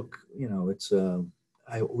 And that book, it's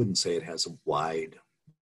I wouldn't say it has a wide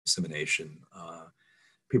dissemination.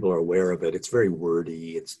 People are aware of it. It's very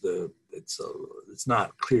wordy. It's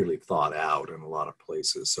not clearly thought out in a lot of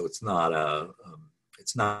places. So it's not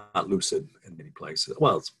lucid in many places.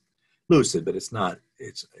 Well, it's lucid, but it's not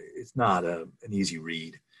an easy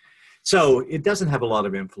read. So it doesn't have a lot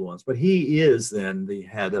of influence, but he is then the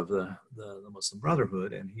head of the Muslim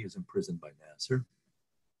Brotherhood, and he is imprisoned by Nasser.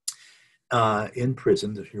 In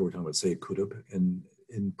prison, here we're talking about Sayyid Qutb.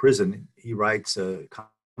 In prison, he writes a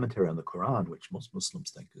commentary on the Quran, which most Muslims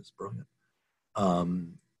think is brilliant.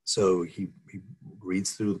 So he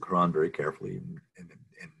reads through the Quran very carefully and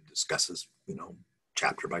discusses,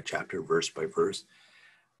 chapter by chapter, verse by verse.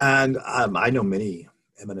 And I know many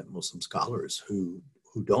eminent Muslim scholars who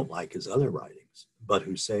don't like his other writings, but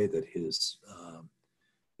who say that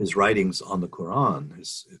his writings on the Quran,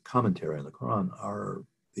 his commentary on the Quran, are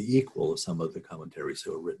the equal of some of the commentaries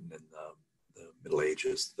that were written in the Middle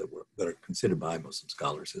Ages that are considered by Muslim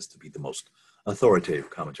scholars as to be the most authoritative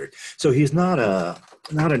commentary. So he's not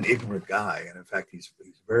an ignorant guy, and in fact, he's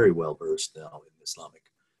very well versed now in Islamic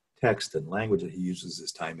text and language, that he uses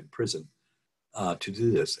his time in prison to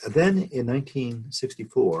do this. And then in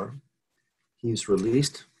 1964, he's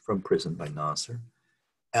released from prison by Nasser,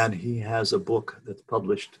 and he has a book that's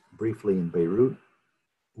published briefly in Beirut,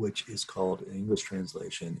 which is called, in English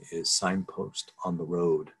translation, is Signpost on the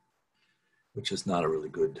Road, which is not a really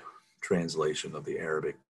good translation of the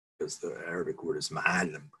Arabic, because the Arabic word is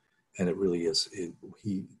ma'alim, and it really is,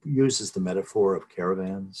 he uses the metaphor of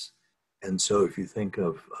caravans. And so if you think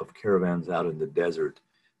of caravans out in the desert,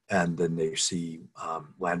 and then they see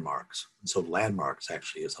landmarks. And so landmarks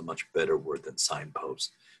actually is a much better word than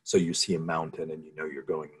signpost. So you see a mountain and you're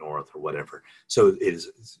going north or whatever. So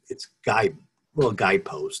it's well,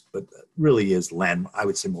 guidepost, but really is I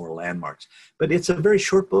would say more landmarks. But it's a very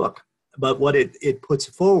short book. But what it puts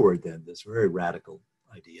forward then, this very radical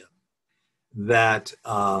idea that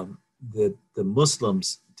the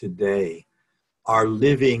Muslims today are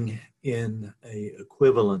living in a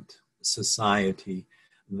equivalent society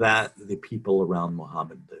that the people around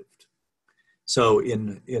Muhammad lived. So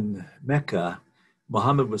in Mecca,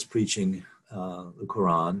 Muhammad was preaching the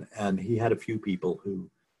Quran, and he had a few people who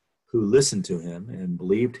listened to him and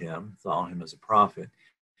believed him, saw him as a prophet.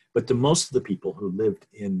 But most of the people who lived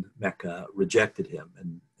in Mecca rejected him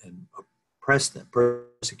and oppressed them,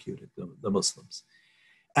 persecuted the Muslims.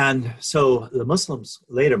 And so the Muslims,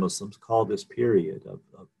 later Muslims, called this period of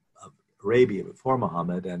Arabia before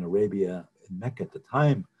Muhammad and Arabia in Mecca at the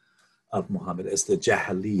time of Muhammad as the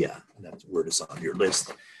jahiliyya. And that word is on your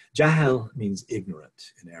list. Jahil means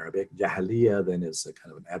ignorant in Arabic. Jahiliyya then is a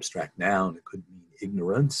kind of an abstract noun. It could mean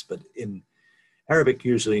ignorance, but in Arabic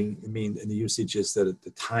usually in the usage is that at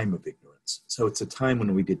the time of ignorance. So it's a time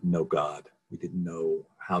when we didn't know God. We didn't know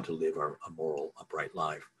how to live a moral, upright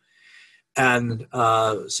life. And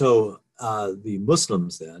so the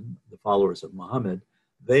Muslims then, the followers of Muhammad,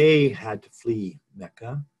 they had to flee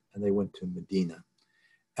Mecca and they went to Medina.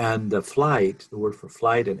 And the word for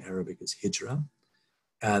flight in Arabic is hijra.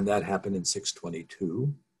 And that happened in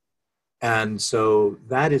 622. And so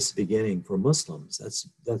that is the beginning for Muslims. That's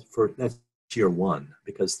year one,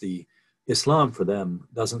 because the Islam for them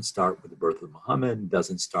doesn't start with the birth of Muhammad,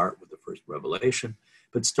 doesn't start with the first revelation,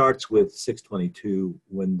 but starts with 622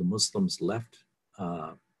 when the Muslims left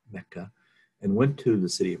Mecca and went to the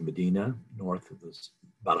city of Medina,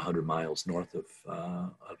 about 100 miles north of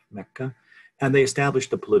Mecca, and they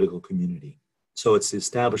established a political community. So it's the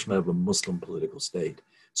establishment of a Muslim political state.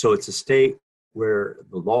 So it's a state where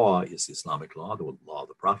the law is the Islamic law, the law of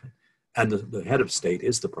the Prophet, and the head of state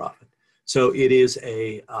is the Prophet. So it is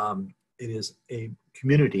a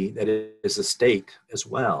community that is a state as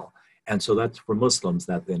well. And so that's for Muslims,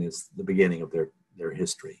 that then is the beginning of their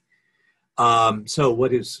history. So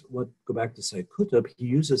go back to Sayyid Qutb, he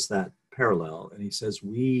uses that parallel and he says,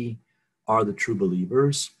 we are the true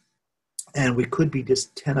believers and we could be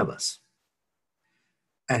just 10 of us.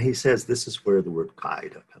 And he says, this is where the word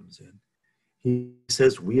Qa'ida comes in. He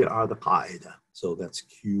says, we are the Qa'ida. So that's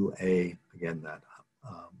Qa, again, that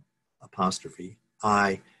apostrophe,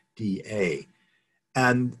 I-D-A.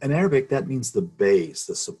 And in Arabic, that means the base,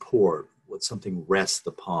 the support, what something rests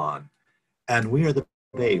upon. And we are the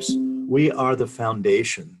base. We are the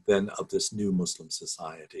foundation then of this new Muslim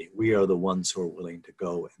society. We are the ones who are willing to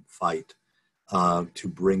go and fight to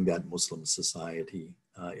bring that Muslim society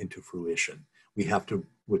into fruition. We have to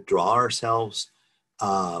withdraw ourselves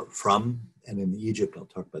from, and in Egypt, I'll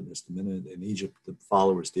talk about this in a minute, in Egypt, the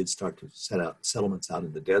followers did start to set up settlements out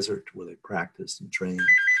in the desert where they practiced and trained.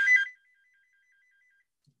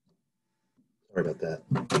 Sorry about that.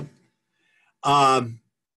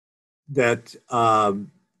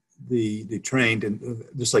 They trained, and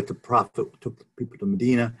just like the Prophet took people to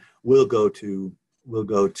Medina, we'll go to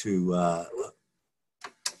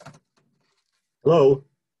hello.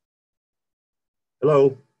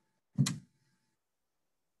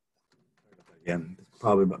 Again,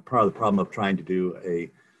 probably the problem of trying to do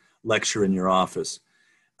a lecture in your office.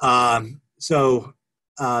 He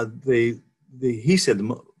said,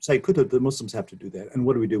 Sayyid Qutb, the Muslims have to do that. And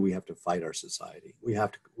what do? We have to fight our society. We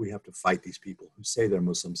have to fight these people who say they're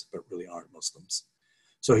Muslims but really aren't Muslims.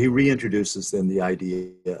 So he reintroduces then the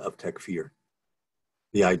idea of takfir,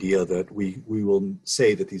 the idea that we will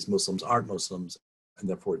say that these Muslims aren't Muslims, and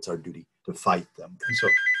therefore it's our duty to fight them. And so,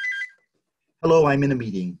 hello, I'm in a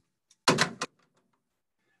meeting.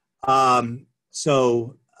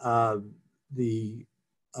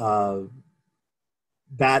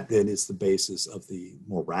 That then is the basis of the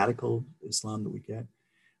more radical Islam that we get.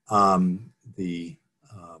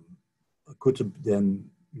 Qutb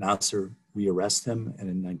then, Nasser rearrests him, and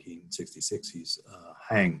in 1966 he's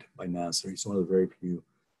hanged by Nasser. He's one of the very few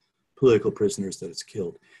political prisoners that is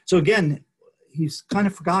killed. So again, he's kind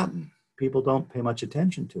of forgotten. People don't pay much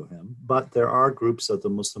attention to him, but there are groups of the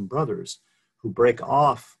Muslim Brothers who break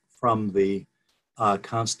off from the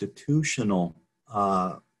constitutional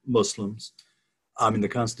Muslims, the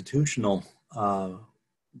constitutional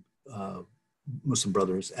Muslim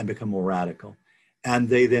Brothers, and become more radical. And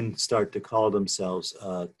they then start to call themselves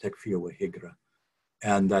takfir wa hijra.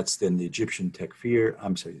 And that's then the Egyptian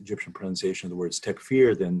Egyptian pronunciation of the words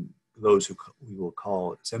takfir, then those who we will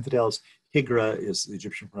call as infidels. Hijra is the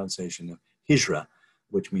Egyptian pronunciation of hijra,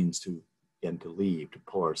 which means to leave, to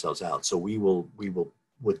pull ourselves out. So we will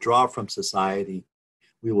withdraw from society.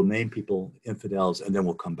 we will name people infidels, and then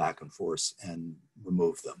we'll come back and force and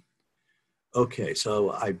remove them. Okay,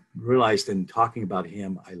 so I realized in talking about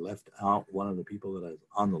him, I left out one of the people that is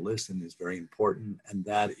on the list and is very important, and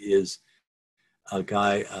that is a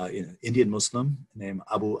guy, an Indian Muslim named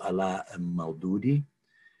Abdallah Mawdudi.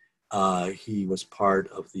 He was part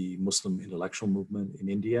of the Muslim intellectual movement in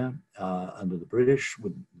India under the British,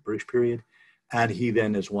 with the British period, and he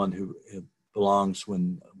then is one who belongs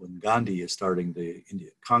when Gandhi is starting the India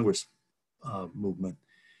Congress movement.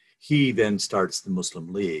 He then starts the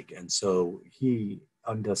Muslim League, and so he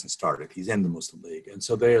doesn't start it, he's in the Muslim League. And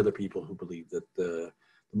so they are the people who believe that the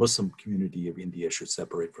Muslim community of India should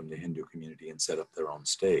separate from the Hindu community and set up their own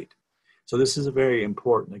state. So this is a very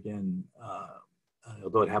important, again,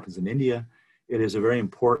 although it happens in India, it is a very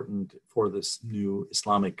important for this new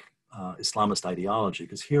Islamist ideology,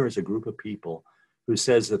 because here is a group of people who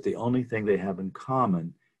says that the only thing they have in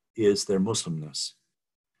common is their Muslimness.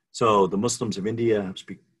 So the Muslims of India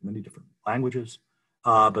speak many different languages,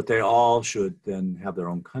 but they all should then have their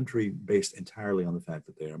own country based entirely on the fact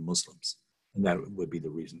that they are Muslims. And that would be the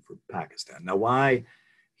reason for Pakistan. Now, why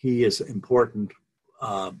he is important,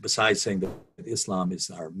 besides saying that Islam is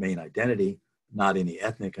our main identity, not any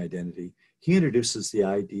ethnic identity, he introduces the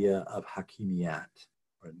idea of hakimiyyet,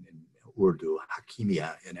 or in Urdu,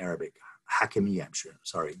 hakimiyya in Arabic, hakimiyya, I'm sure,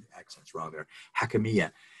 sorry, accent's wrong there,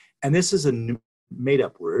 hakimiyya. And this is a new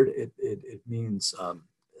made-up word. It means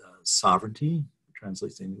sovereignty,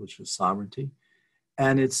 translates in English as sovereignty.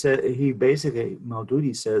 And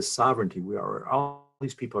Mawdudi says sovereignty. All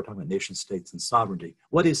these people are talking about nation states and sovereignty.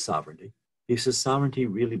 What is sovereignty? He says sovereignty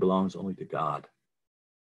really belongs only to God.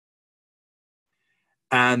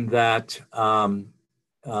 And that what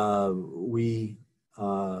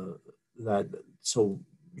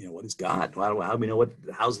is God? How do we know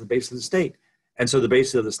how's the base of the state? And so the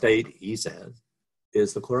base of the state, he says,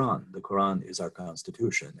 is the Quran. The Quran is our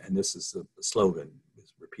constitution. And this is the slogan,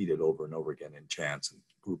 is repeated over and over again in chants and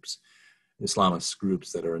groups, Islamist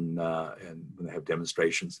groups that are and when they have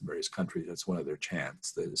demonstrations in various countries, that's one of their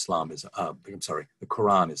chants. The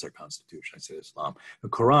Quran is our constitution. I said Islam. The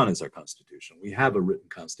Quran is our constitution. We have a written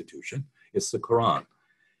constitution. It's the Quran.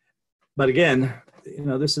 But again,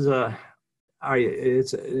 this is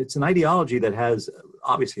it's an ideology that has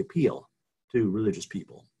obviously appeal to religious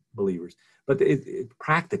people, believers. But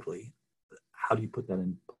practically, how do you put that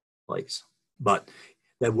in place? But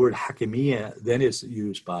that word hakimiyya then is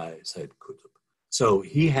used by Sayyid Qutb. So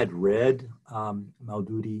he had read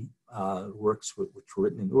Mawdudi works which were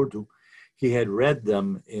written in Urdu. He had read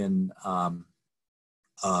them in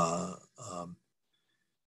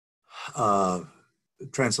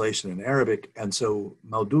translation in Arabic. And so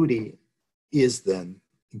Mawdudi is then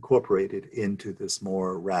incorporated into this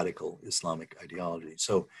more radical Islamic ideology.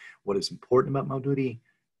 So what is important about Mawdudi,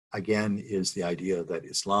 again, is the idea that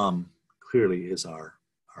Islam clearly is our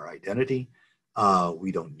identity.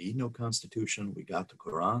 We don't need no constitution. We got the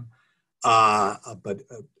Quran. But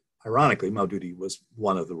ironically, Mawdudi was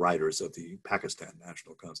one of the writers of the Pakistan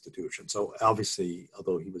National Constitution. So obviously,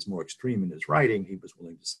 although he was more extreme in his writing, he was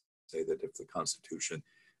willing to say that if the constitution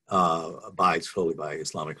abides fully by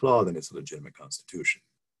Islamic law, then it's a legitimate constitution.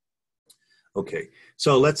 Okay,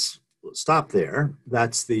 so let's stop there.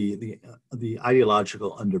 That's the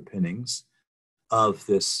ideological underpinnings of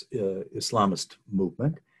this Islamist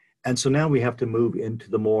movement. And so now we have to move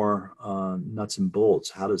into the more nuts and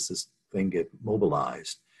bolts. How does this thing get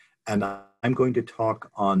mobilized? And I'm going to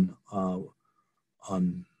talk on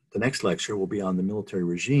the next lecture will be on the military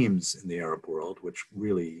regimes in the Arab world, which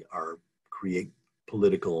really create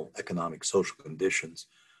political, economic, social conditions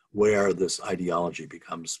where this ideology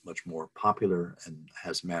becomes much more popular and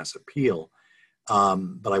has mass appeal.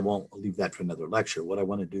 But I won't leave that for another lecture. What I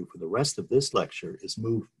want to do for the rest of this lecture is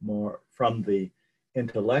move more from the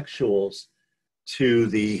intellectuals to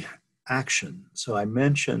the action. So I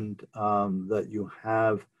mentioned that you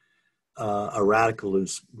have a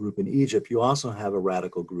radicalist group in Egypt. You also have a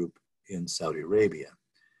radical group in Saudi Arabia.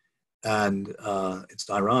 And it's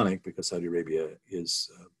ironic because Saudi Arabia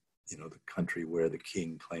is the country where the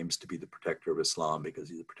king claims to be the protector of Islam because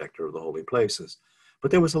he's the protector of the holy places.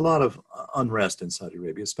 But there was a lot of unrest in Saudi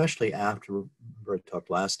Arabia, especially after, I talked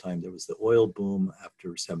last time, there was the oil boom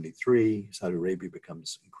after 73. Saudi Arabia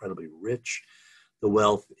becomes incredibly rich. The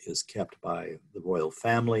wealth is kept by the royal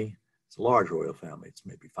family. It's a large royal family. It's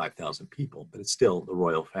maybe 5,000 people, but it's still the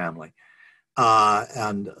royal family.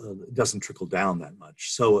 And it doesn't trickle down that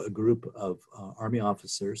much. So a group of army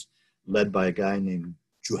officers led by a guy named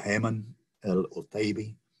Juhayman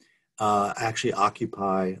al-Utaybi actually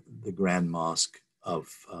occupy the Grand Mosque of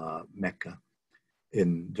Mecca.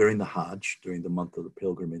 during the Hajj, during the month of the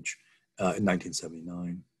pilgrimage in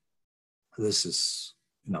 1979. This is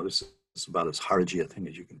about as Khariji a thing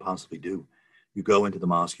as you can possibly do. You go into the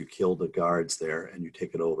mosque, you kill the guards there, and you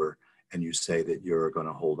take it over, and you say that you're going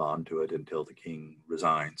to hold on to it until the king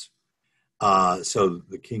resigns. So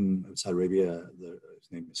the king of Saudi Arabia,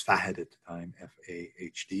 his name is Fahd at the time,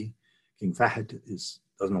 F-A-H-D. King Fahd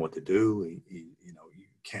doesn't know what to do. You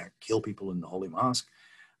can't kill people in the holy mosque.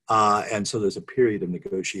 And so there's a period of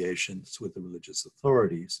negotiations with the religious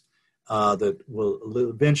authorities that will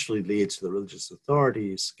eventually lead to the religious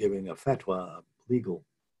authorities giving a fatwa, a legal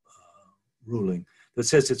ruling that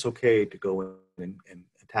says it's okay to go in and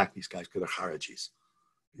attack these guys because they're Kharijis.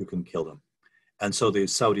 You can kill them. And so the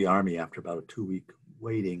Saudi army, after about a 2-week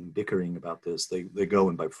waiting, dickering about this, they go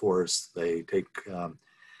in by force. They take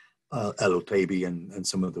al-Taybi and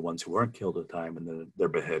some of the ones who weren't killed at the time, and then they're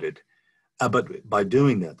beheaded. But by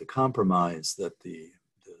doing that, the compromise that the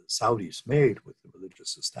Saudis made with the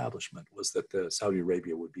religious establishment was that Saudi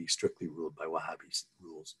Arabia would be strictly ruled by Wahhabi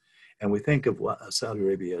rules. And we think of Saudi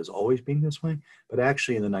Arabia as always being this way, but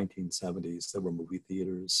actually in the 1970s, there were movie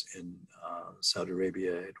theaters in Saudi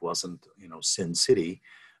Arabia. It wasn't, Sin City,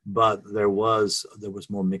 but there was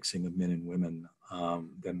more mixing of men and women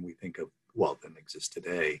than we think of, than exists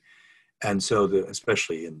today. And so,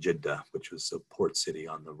 especially in Jeddah, which was a port city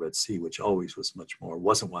on the Red Sea, which always was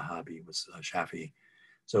wasn't Wahhabi, it was Shafi.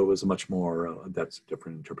 So it was a much more, that's a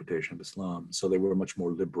different interpretation of Islam. So they were much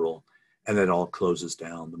more liberal, and it all closes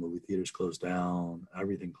down. The movie theaters close down,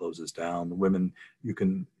 everything closes down. The women,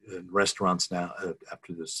 in restaurants now,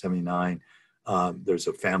 after the 79, there's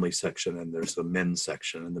a family section and there's a men's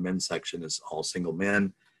section, and the men's section is all single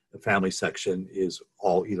men. The family section is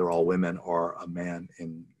either all women or a man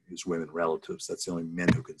and his women relatives. That's the only men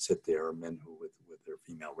who can sit there, or men who with their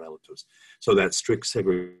female relatives. So that strict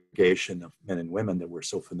segregation of men and women that we're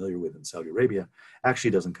so familiar with in Saudi Arabia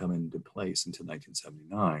actually doesn't come into place until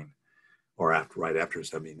 1979, or right after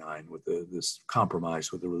 79, with this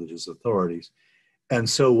compromise with the religious authorities. And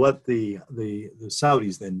so what the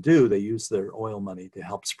Saudis then do, they use their oil money to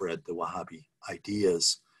help spread the Wahhabi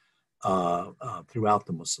ideas throughout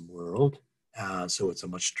the Muslim world. So it's a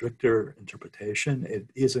much stricter interpretation. It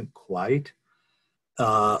isn't quite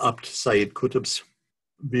up to Sayyid Qutb's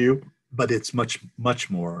view, but it's much, much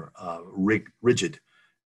more rigid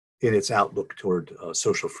in its outlook toward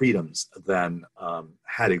social freedoms than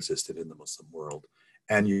had existed in the Muslim world.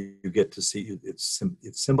 And you get to see it's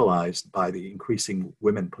symbolized by the increasing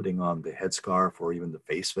women putting on the headscarf or even the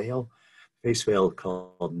face veil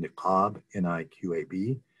called niqab,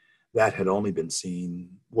 N-I-Q-A-B. That had only been seen,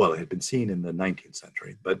 it had been seen in the 19th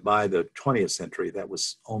century, but by the 20th century, that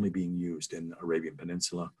was only being used in the Arabian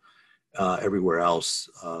Peninsula. Everywhere else,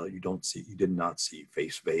 you did not see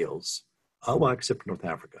face veils. Except North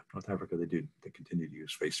Africa. North Africa, they continue to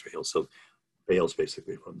use face veils. So veils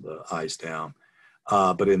basically from the eyes down.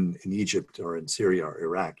 But in Egypt or in Syria or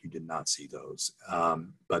Iraq, you did not see those.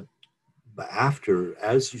 But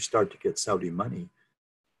as you start to get Saudi money,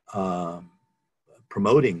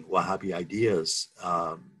 promoting Wahhabi ideas,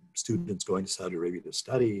 students going to Saudi Arabia to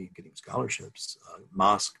study, getting scholarships,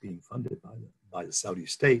 mosque being funded by the Saudi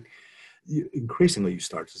state, increasingly you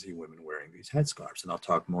start to see women wearing these headscarves. And I'll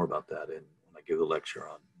talk more about that when I give the lecture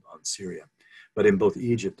on Syria. But in both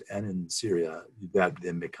Egypt and in Syria, that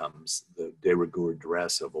then becomes the de rigueur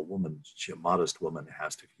dress of a woman. A modest woman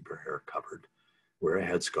has to keep her hair covered, wear a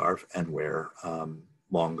headscarf, and wear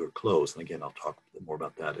longer clothes. And again, I'll talk more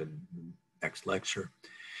about that in the next lecture.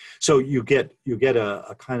 So you get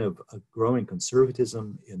a kind of a growing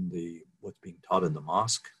conservatism in what's being taught in the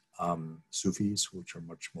mosque. Sufis, which are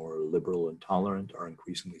much more liberal and tolerant, are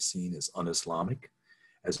increasingly seen as un-Islamic,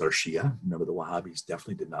 as are Shia. Remember, the Wahhabis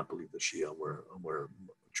definitely did not believe the Shia were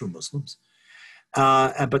true Muslims.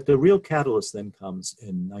 But the real catalyst then comes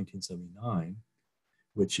in 1979,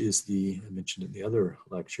 which is I mentioned in the other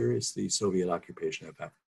lecture, is the Soviet occupation of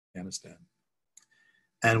Afghanistan.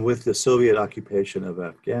 And with the Soviet occupation of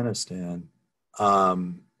Afghanistan,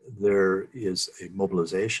 there is a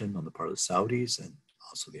mobilization on the part of the Saudis and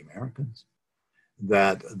also the Americans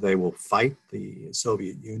that they will fight the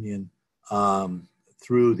Soviet Union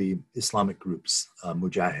through the Islamic groups,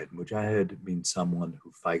 Mujahid. Mujahid means someone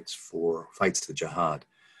who fights the jihad.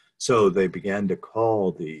 So they began to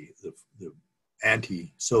call the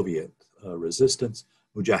anti-Soviet resistance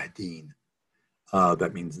Mujahideen.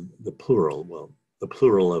 That means the plural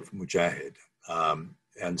of Mujahid.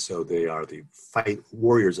 And so they are the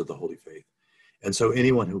warriors of the Holy Faith. And so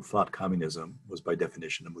anyone who fought communism was by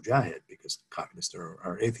definition a Mujahid, because communists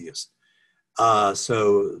are atheists.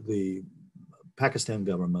 So the Pakistan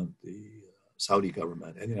government, the Saudi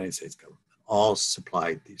government and the United States government all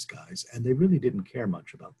supplied these guys, and they really didn't care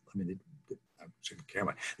much about, I mean, I shouldn't care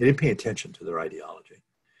much. They didn't pay attention to their ideology.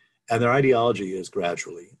 And their ideology is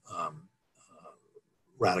gradually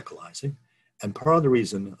radicalizing. And part of the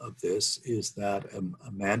reason of this is that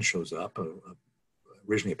a man shows up,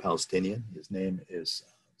 originally a Palestinian. His name is,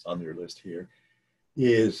 it's on your list here,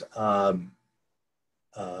 is Abdallah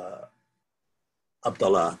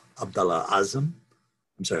Azam.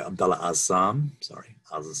 I'm sorry, Abdallah Azam. Sorry,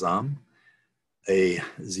 Azam.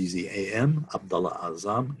 A-Z-Z-A-M, Abdallah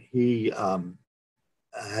Azam. He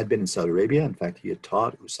had been in Saudi Arabia. In fact, he had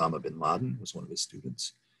taught Ussama Bin-Laden, was one of his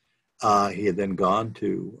students. He had then gone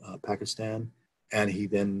to Pakistan, and he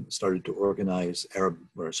then started to organize Arab,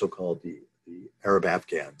 or so-called the Arab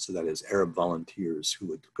Afghans, so that is Arab volunteers who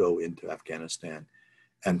would go into Afghanistan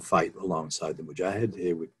and fight alongside the Mujahid.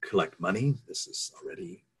 They would collect money. This is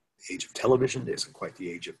already the age of television. It isn't quite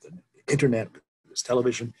the age of the internet, but it's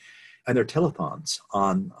television. And there are telethons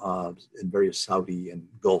on in various Saudi and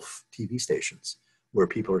Gulf TV stations where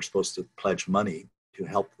people are supposed to pledge money to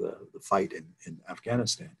help the fight in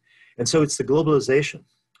Afghanistan. And so it's the globalization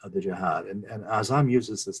of the jihad. And Azam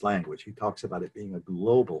uses this language. He talks about it being a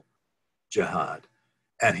global jihad.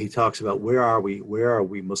 And he talks about where are we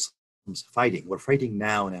Muslims fighting? We're fighting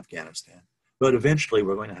now in Afghanistan. But eventually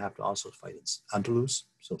we're going to have to also fight in Andalus,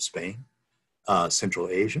 so Spain, Central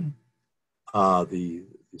Asia, the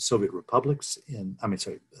Soviet republics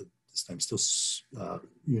this time still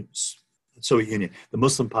Soviet Union, the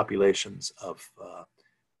Muslim populations of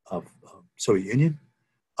Soviet Union,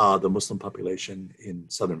 the Muslim population in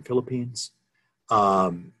southern Philippines,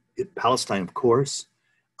 Palestine, of course.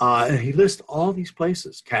 And he lists all these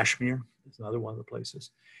places. Kashmir is another one of the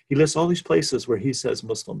places. He lists all these places where he says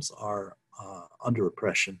Muslims are under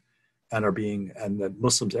oppression and that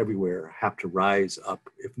Muslims everywhere have to rise up,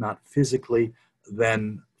 if not physically,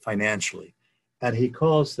 then financially. And he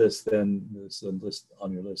calls this then, this list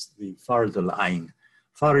on your list, the fard al-ayn.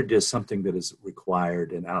 Fard is something that is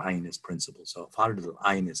required, and al-ayn is principle. So fard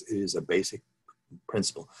al-ayn is a basic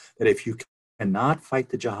principle that if you cannot fight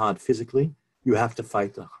the jihad physically, you have to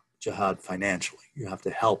fight the jihad financially. You have to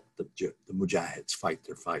help the mujahids fight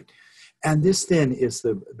their fight. And this then is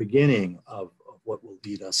the beginning of what will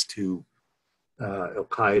lead us to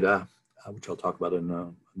al-Qa'ida, which I'll talk about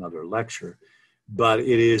in another lecture. But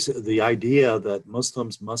it is the idea that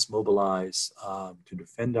Muslims must mobilize to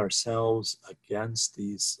defend ourselves against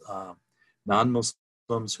these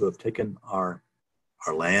non-Muslims who have taken our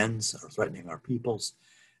lands, are threatening our peoples,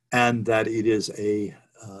 and that it is a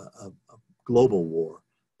global war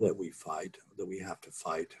that we have to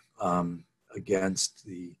fight against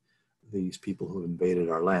these people who invaded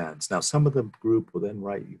our lands. Now, some of the group will then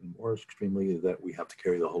write even more extremely that we have to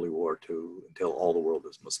carry the holy war until all the world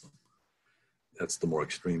is Muslim. That's the more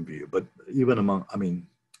extreme view. But even among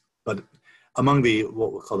the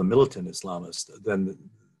what we'll call the militant Islamists, then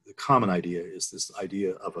the common idea is this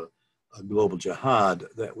idea of a global jihad,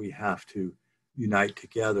 that we have to unite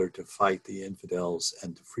together to fight the infidels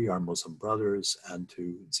and to free our Muslim brothers and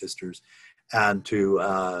sisters, and to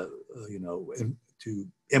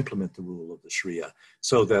implement the rule of the Sharia,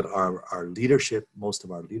 so that our leadership, most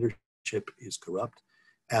of our leadership, is corrupt,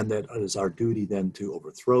 and that it is our duty then to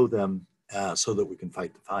overthrow them so that we can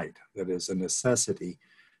fight the fight. That is a necessity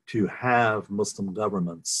to have Muslim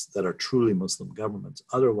governments that are truly Muslim governments.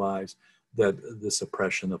 Otherwise, that the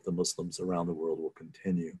suppression of the Muslims around the world will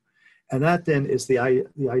continue. And that then is the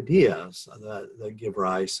ideas that give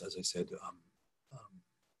rise, as I said,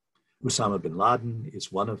 Ussama Bin-Laden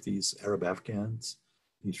is one of these Arab Afghans.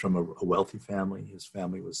 He's from a wealthy family. His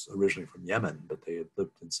family was originally from Yemen, but they had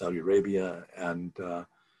lived in Saudi Arabia, and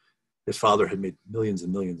his father had made millions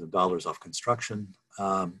and millions of dollars off construction.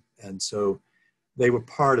 And so they were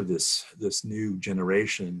part of this new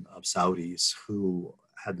generation of Saudis who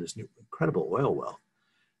had this new incredible oil wealth.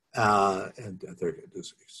 And they're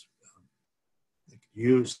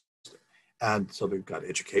used. And so they've got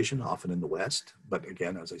education, often in the West. But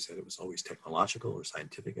again, as I said, it was always technological or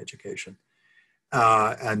scientific education.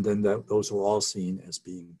 And then those were all seen as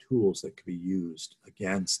being tools that could be used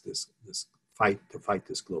against this fight, to fight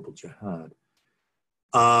this global jihad.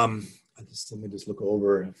 Let me just look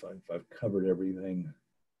over if I've covered everything.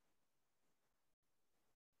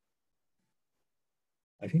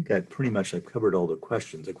 I think that pretty much I've covered all the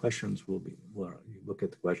questions. The questions will be, well, you look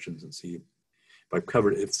at the questions and see if I've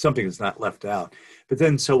covered, if something is not left out. But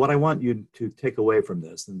then, so what I want you to take away from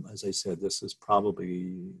this, and as I said, this is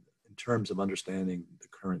probably, in terms of understanding the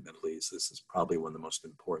current Middle East, this is probably one of the most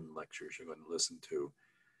important lectures you're going to listen to.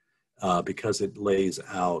 because it lays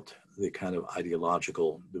out the kind of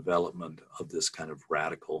ideological development of this kind of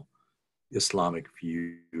radical Islamic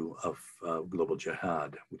view of global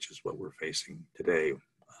jihad, which is what we're facing today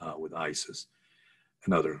with ISIS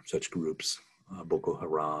and other such groups, Boko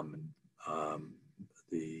Haram and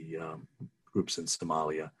the groups in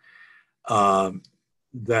Somalia,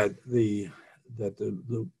 that the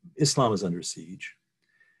Islam is under siege,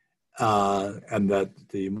 and that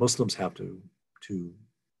the Muslims have to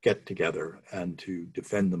get together and to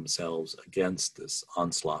defend themselves against this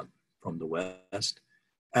onslaught from the West,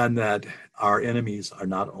 and that our enemies are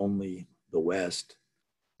not only the West,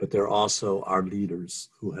 but they're also our leaders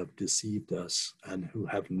who have deceived us and who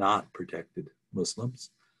have not protected Muslims,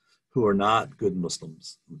 who are not good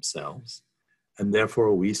Muslims themselves. And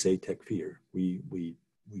therefore we say takfir. We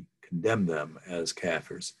condemn them as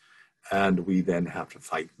kafirs, and we then have to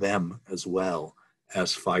fight them as well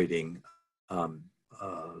as fighting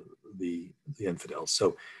the infidels.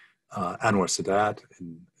 So Anwar Sadat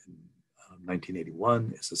in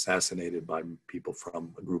 1981 is assassinated by people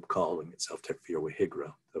from a group calling itself Takfir wa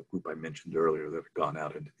Hijra, the group I mentioned earlier that had gone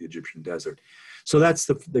out into the Egyptian desert. So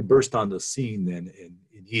they burst on the scene then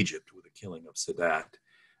in Egypt with the killing of Sadat.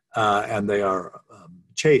 And they are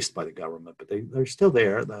chased by the government, but they're still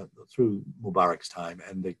there through Mubarak's time.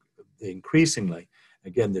 And they increasingly,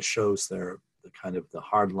 again, this shows the kind of the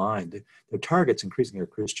hard line. Their targets increasingly are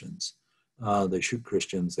Christians. They shoot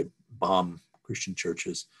Christians, they bomb Christian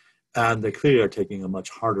churches, and they clearly are taking a much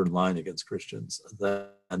harder line against Christians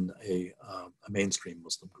than a mainstream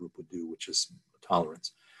Muslim group would do, which is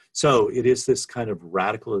tolerance. So it is this kind of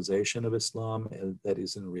radicalization of Islam that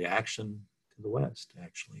is in reaction to the West,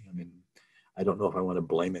 actually. I mean, I don't know if I want to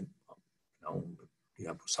blame it. You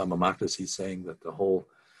have Ussama Maqdisi saying that the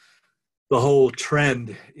whole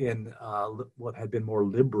trend in what had been more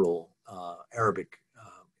liberal Arabic,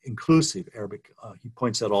 inclusive Arabic, he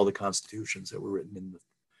points out all the constitutions that were written in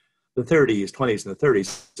the 30s, 20s, and the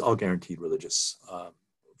 30s, all guaranteed religious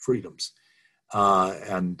freedoms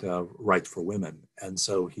and rights for women. And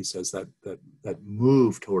so he says that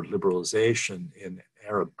move toward liberalization in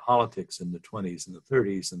Arab politics in the 20s and the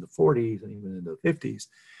 30s and the 40s and even in the 50s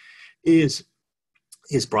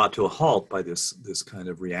is brought to a halt by this kind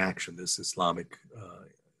of reaction, this Islamic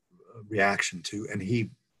reaction to, and he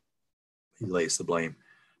lays the blame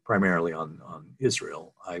primarily on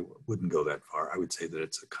Israel. I wouldn't go that far. I would say that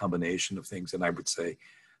it's a combination of things, and I would say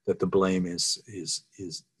that the blame is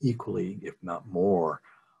equally, if not more,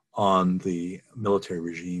 on the military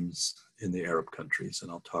regimes in the Arab countries,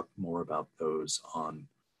 and I'll talk more about those on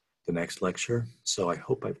the next lecture. So I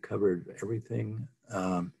hope I've covered everything.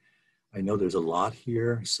 I know there's a lot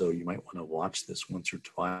here, so you might want to watch this once or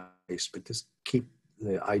twice, but just keep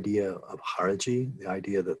the idea of Khariji, the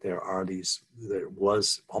idea that there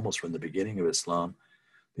was almost from the beginning of Islam,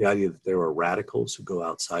 the idea that there are radicals who go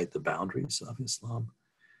outside the boundaries of Islam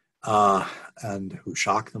and who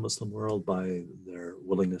shock the Muslim world by their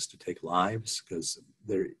willingness to take lives, because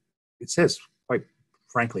it says quite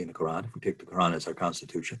frankly in the Quran, if we take the Quran as our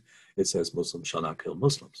constitution, it says Muslims shall not kill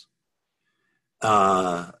Muslims.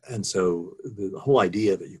 And so the whole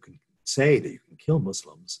idea that you can say that you can kill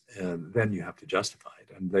Muslims, and then you have to justify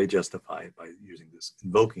it. And they justify it by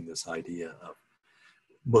invoking this idea of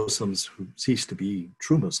Muslims who cease to be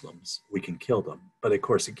true Muslims, we can kill them. But of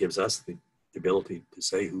course, it gives us the ability to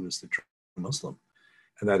say who is the true Muslim.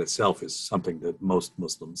 And that itself is something that most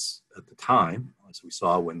Muslims at the time, as we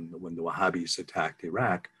saw when the Wahhabis attacked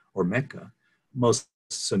Iraq or Mecca, most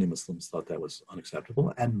Sunni Muslims thought that was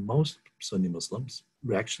unacceptable. And most Sunni Muslims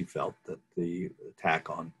actually felt that the attack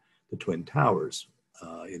on the Twin Towers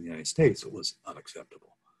in the United States was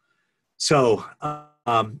unacceptable. So,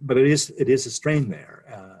 but it is a strain there.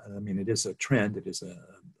 I mean, it is a trend. It is a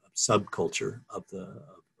subculture of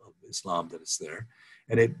Islam that is there,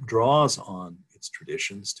 and it draws on its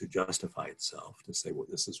traditions to justify itself, to say, well,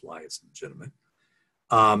 this is why it's legitimate.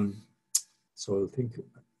 So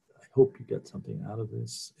I hope you get something out of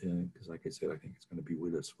this, because like I said, I think it's going to be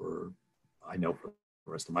with us for the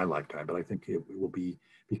rest of my lifetime, but I think it will be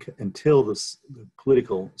until the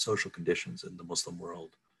political, social conditions in the Muslim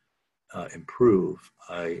world improve.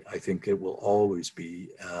 I think it will always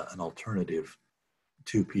be an alternative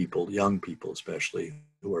to people, young people especially,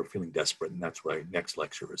 who are feeling desperate, and that's why next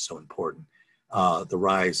lecture is so important. The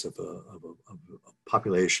rise of a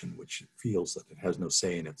population which feels that it has no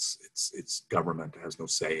say in its government, has no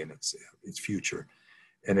say in its future,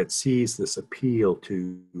 and it sees this appeal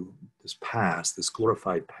to this past, this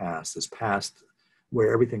glorified past, this past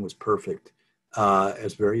where everything was perfect,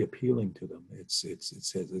 as very appealing to them. It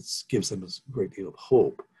gives them a great deal of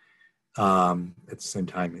hope. At the same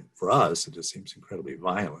time, for us, it just seems incredibly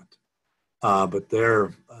violent. But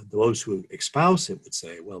those who espouse it would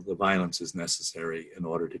say, well, the violence is necessary in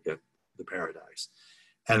order to get the paradise.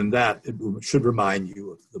 And that it should remind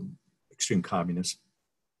you of the extreme communists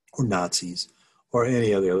or Nazis or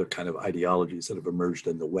any of the other kind of ideologies that have emerged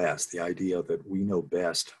in the West, the idea that we know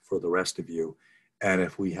best for the rest of you. And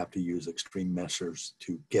if we have to use extreme measures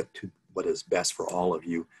to get to what is best for all of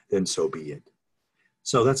you, then so be it.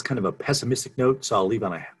 So that's kind of a pessimistic note. So I'll leave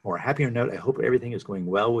on a more happier note. I hope everything is going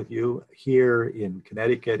well with you. Here in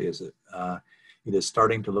Connecticut, it is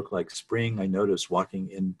starting to look like spring. I noticed walking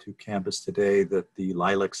into campus today that the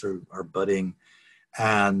lilacs are budding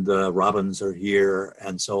and the robins are here.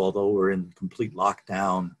 And so although we're in complete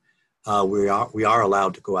lockdown, we are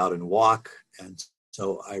allowed to go out and walk. And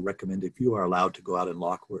so I recommend if you are allowed to go out and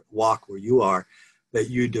walk where you are, that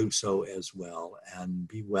you do so as well, and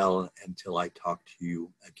be well until I talk to you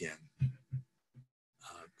again.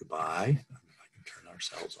 Goodbye. If I can turn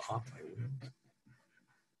ourselves off, I will.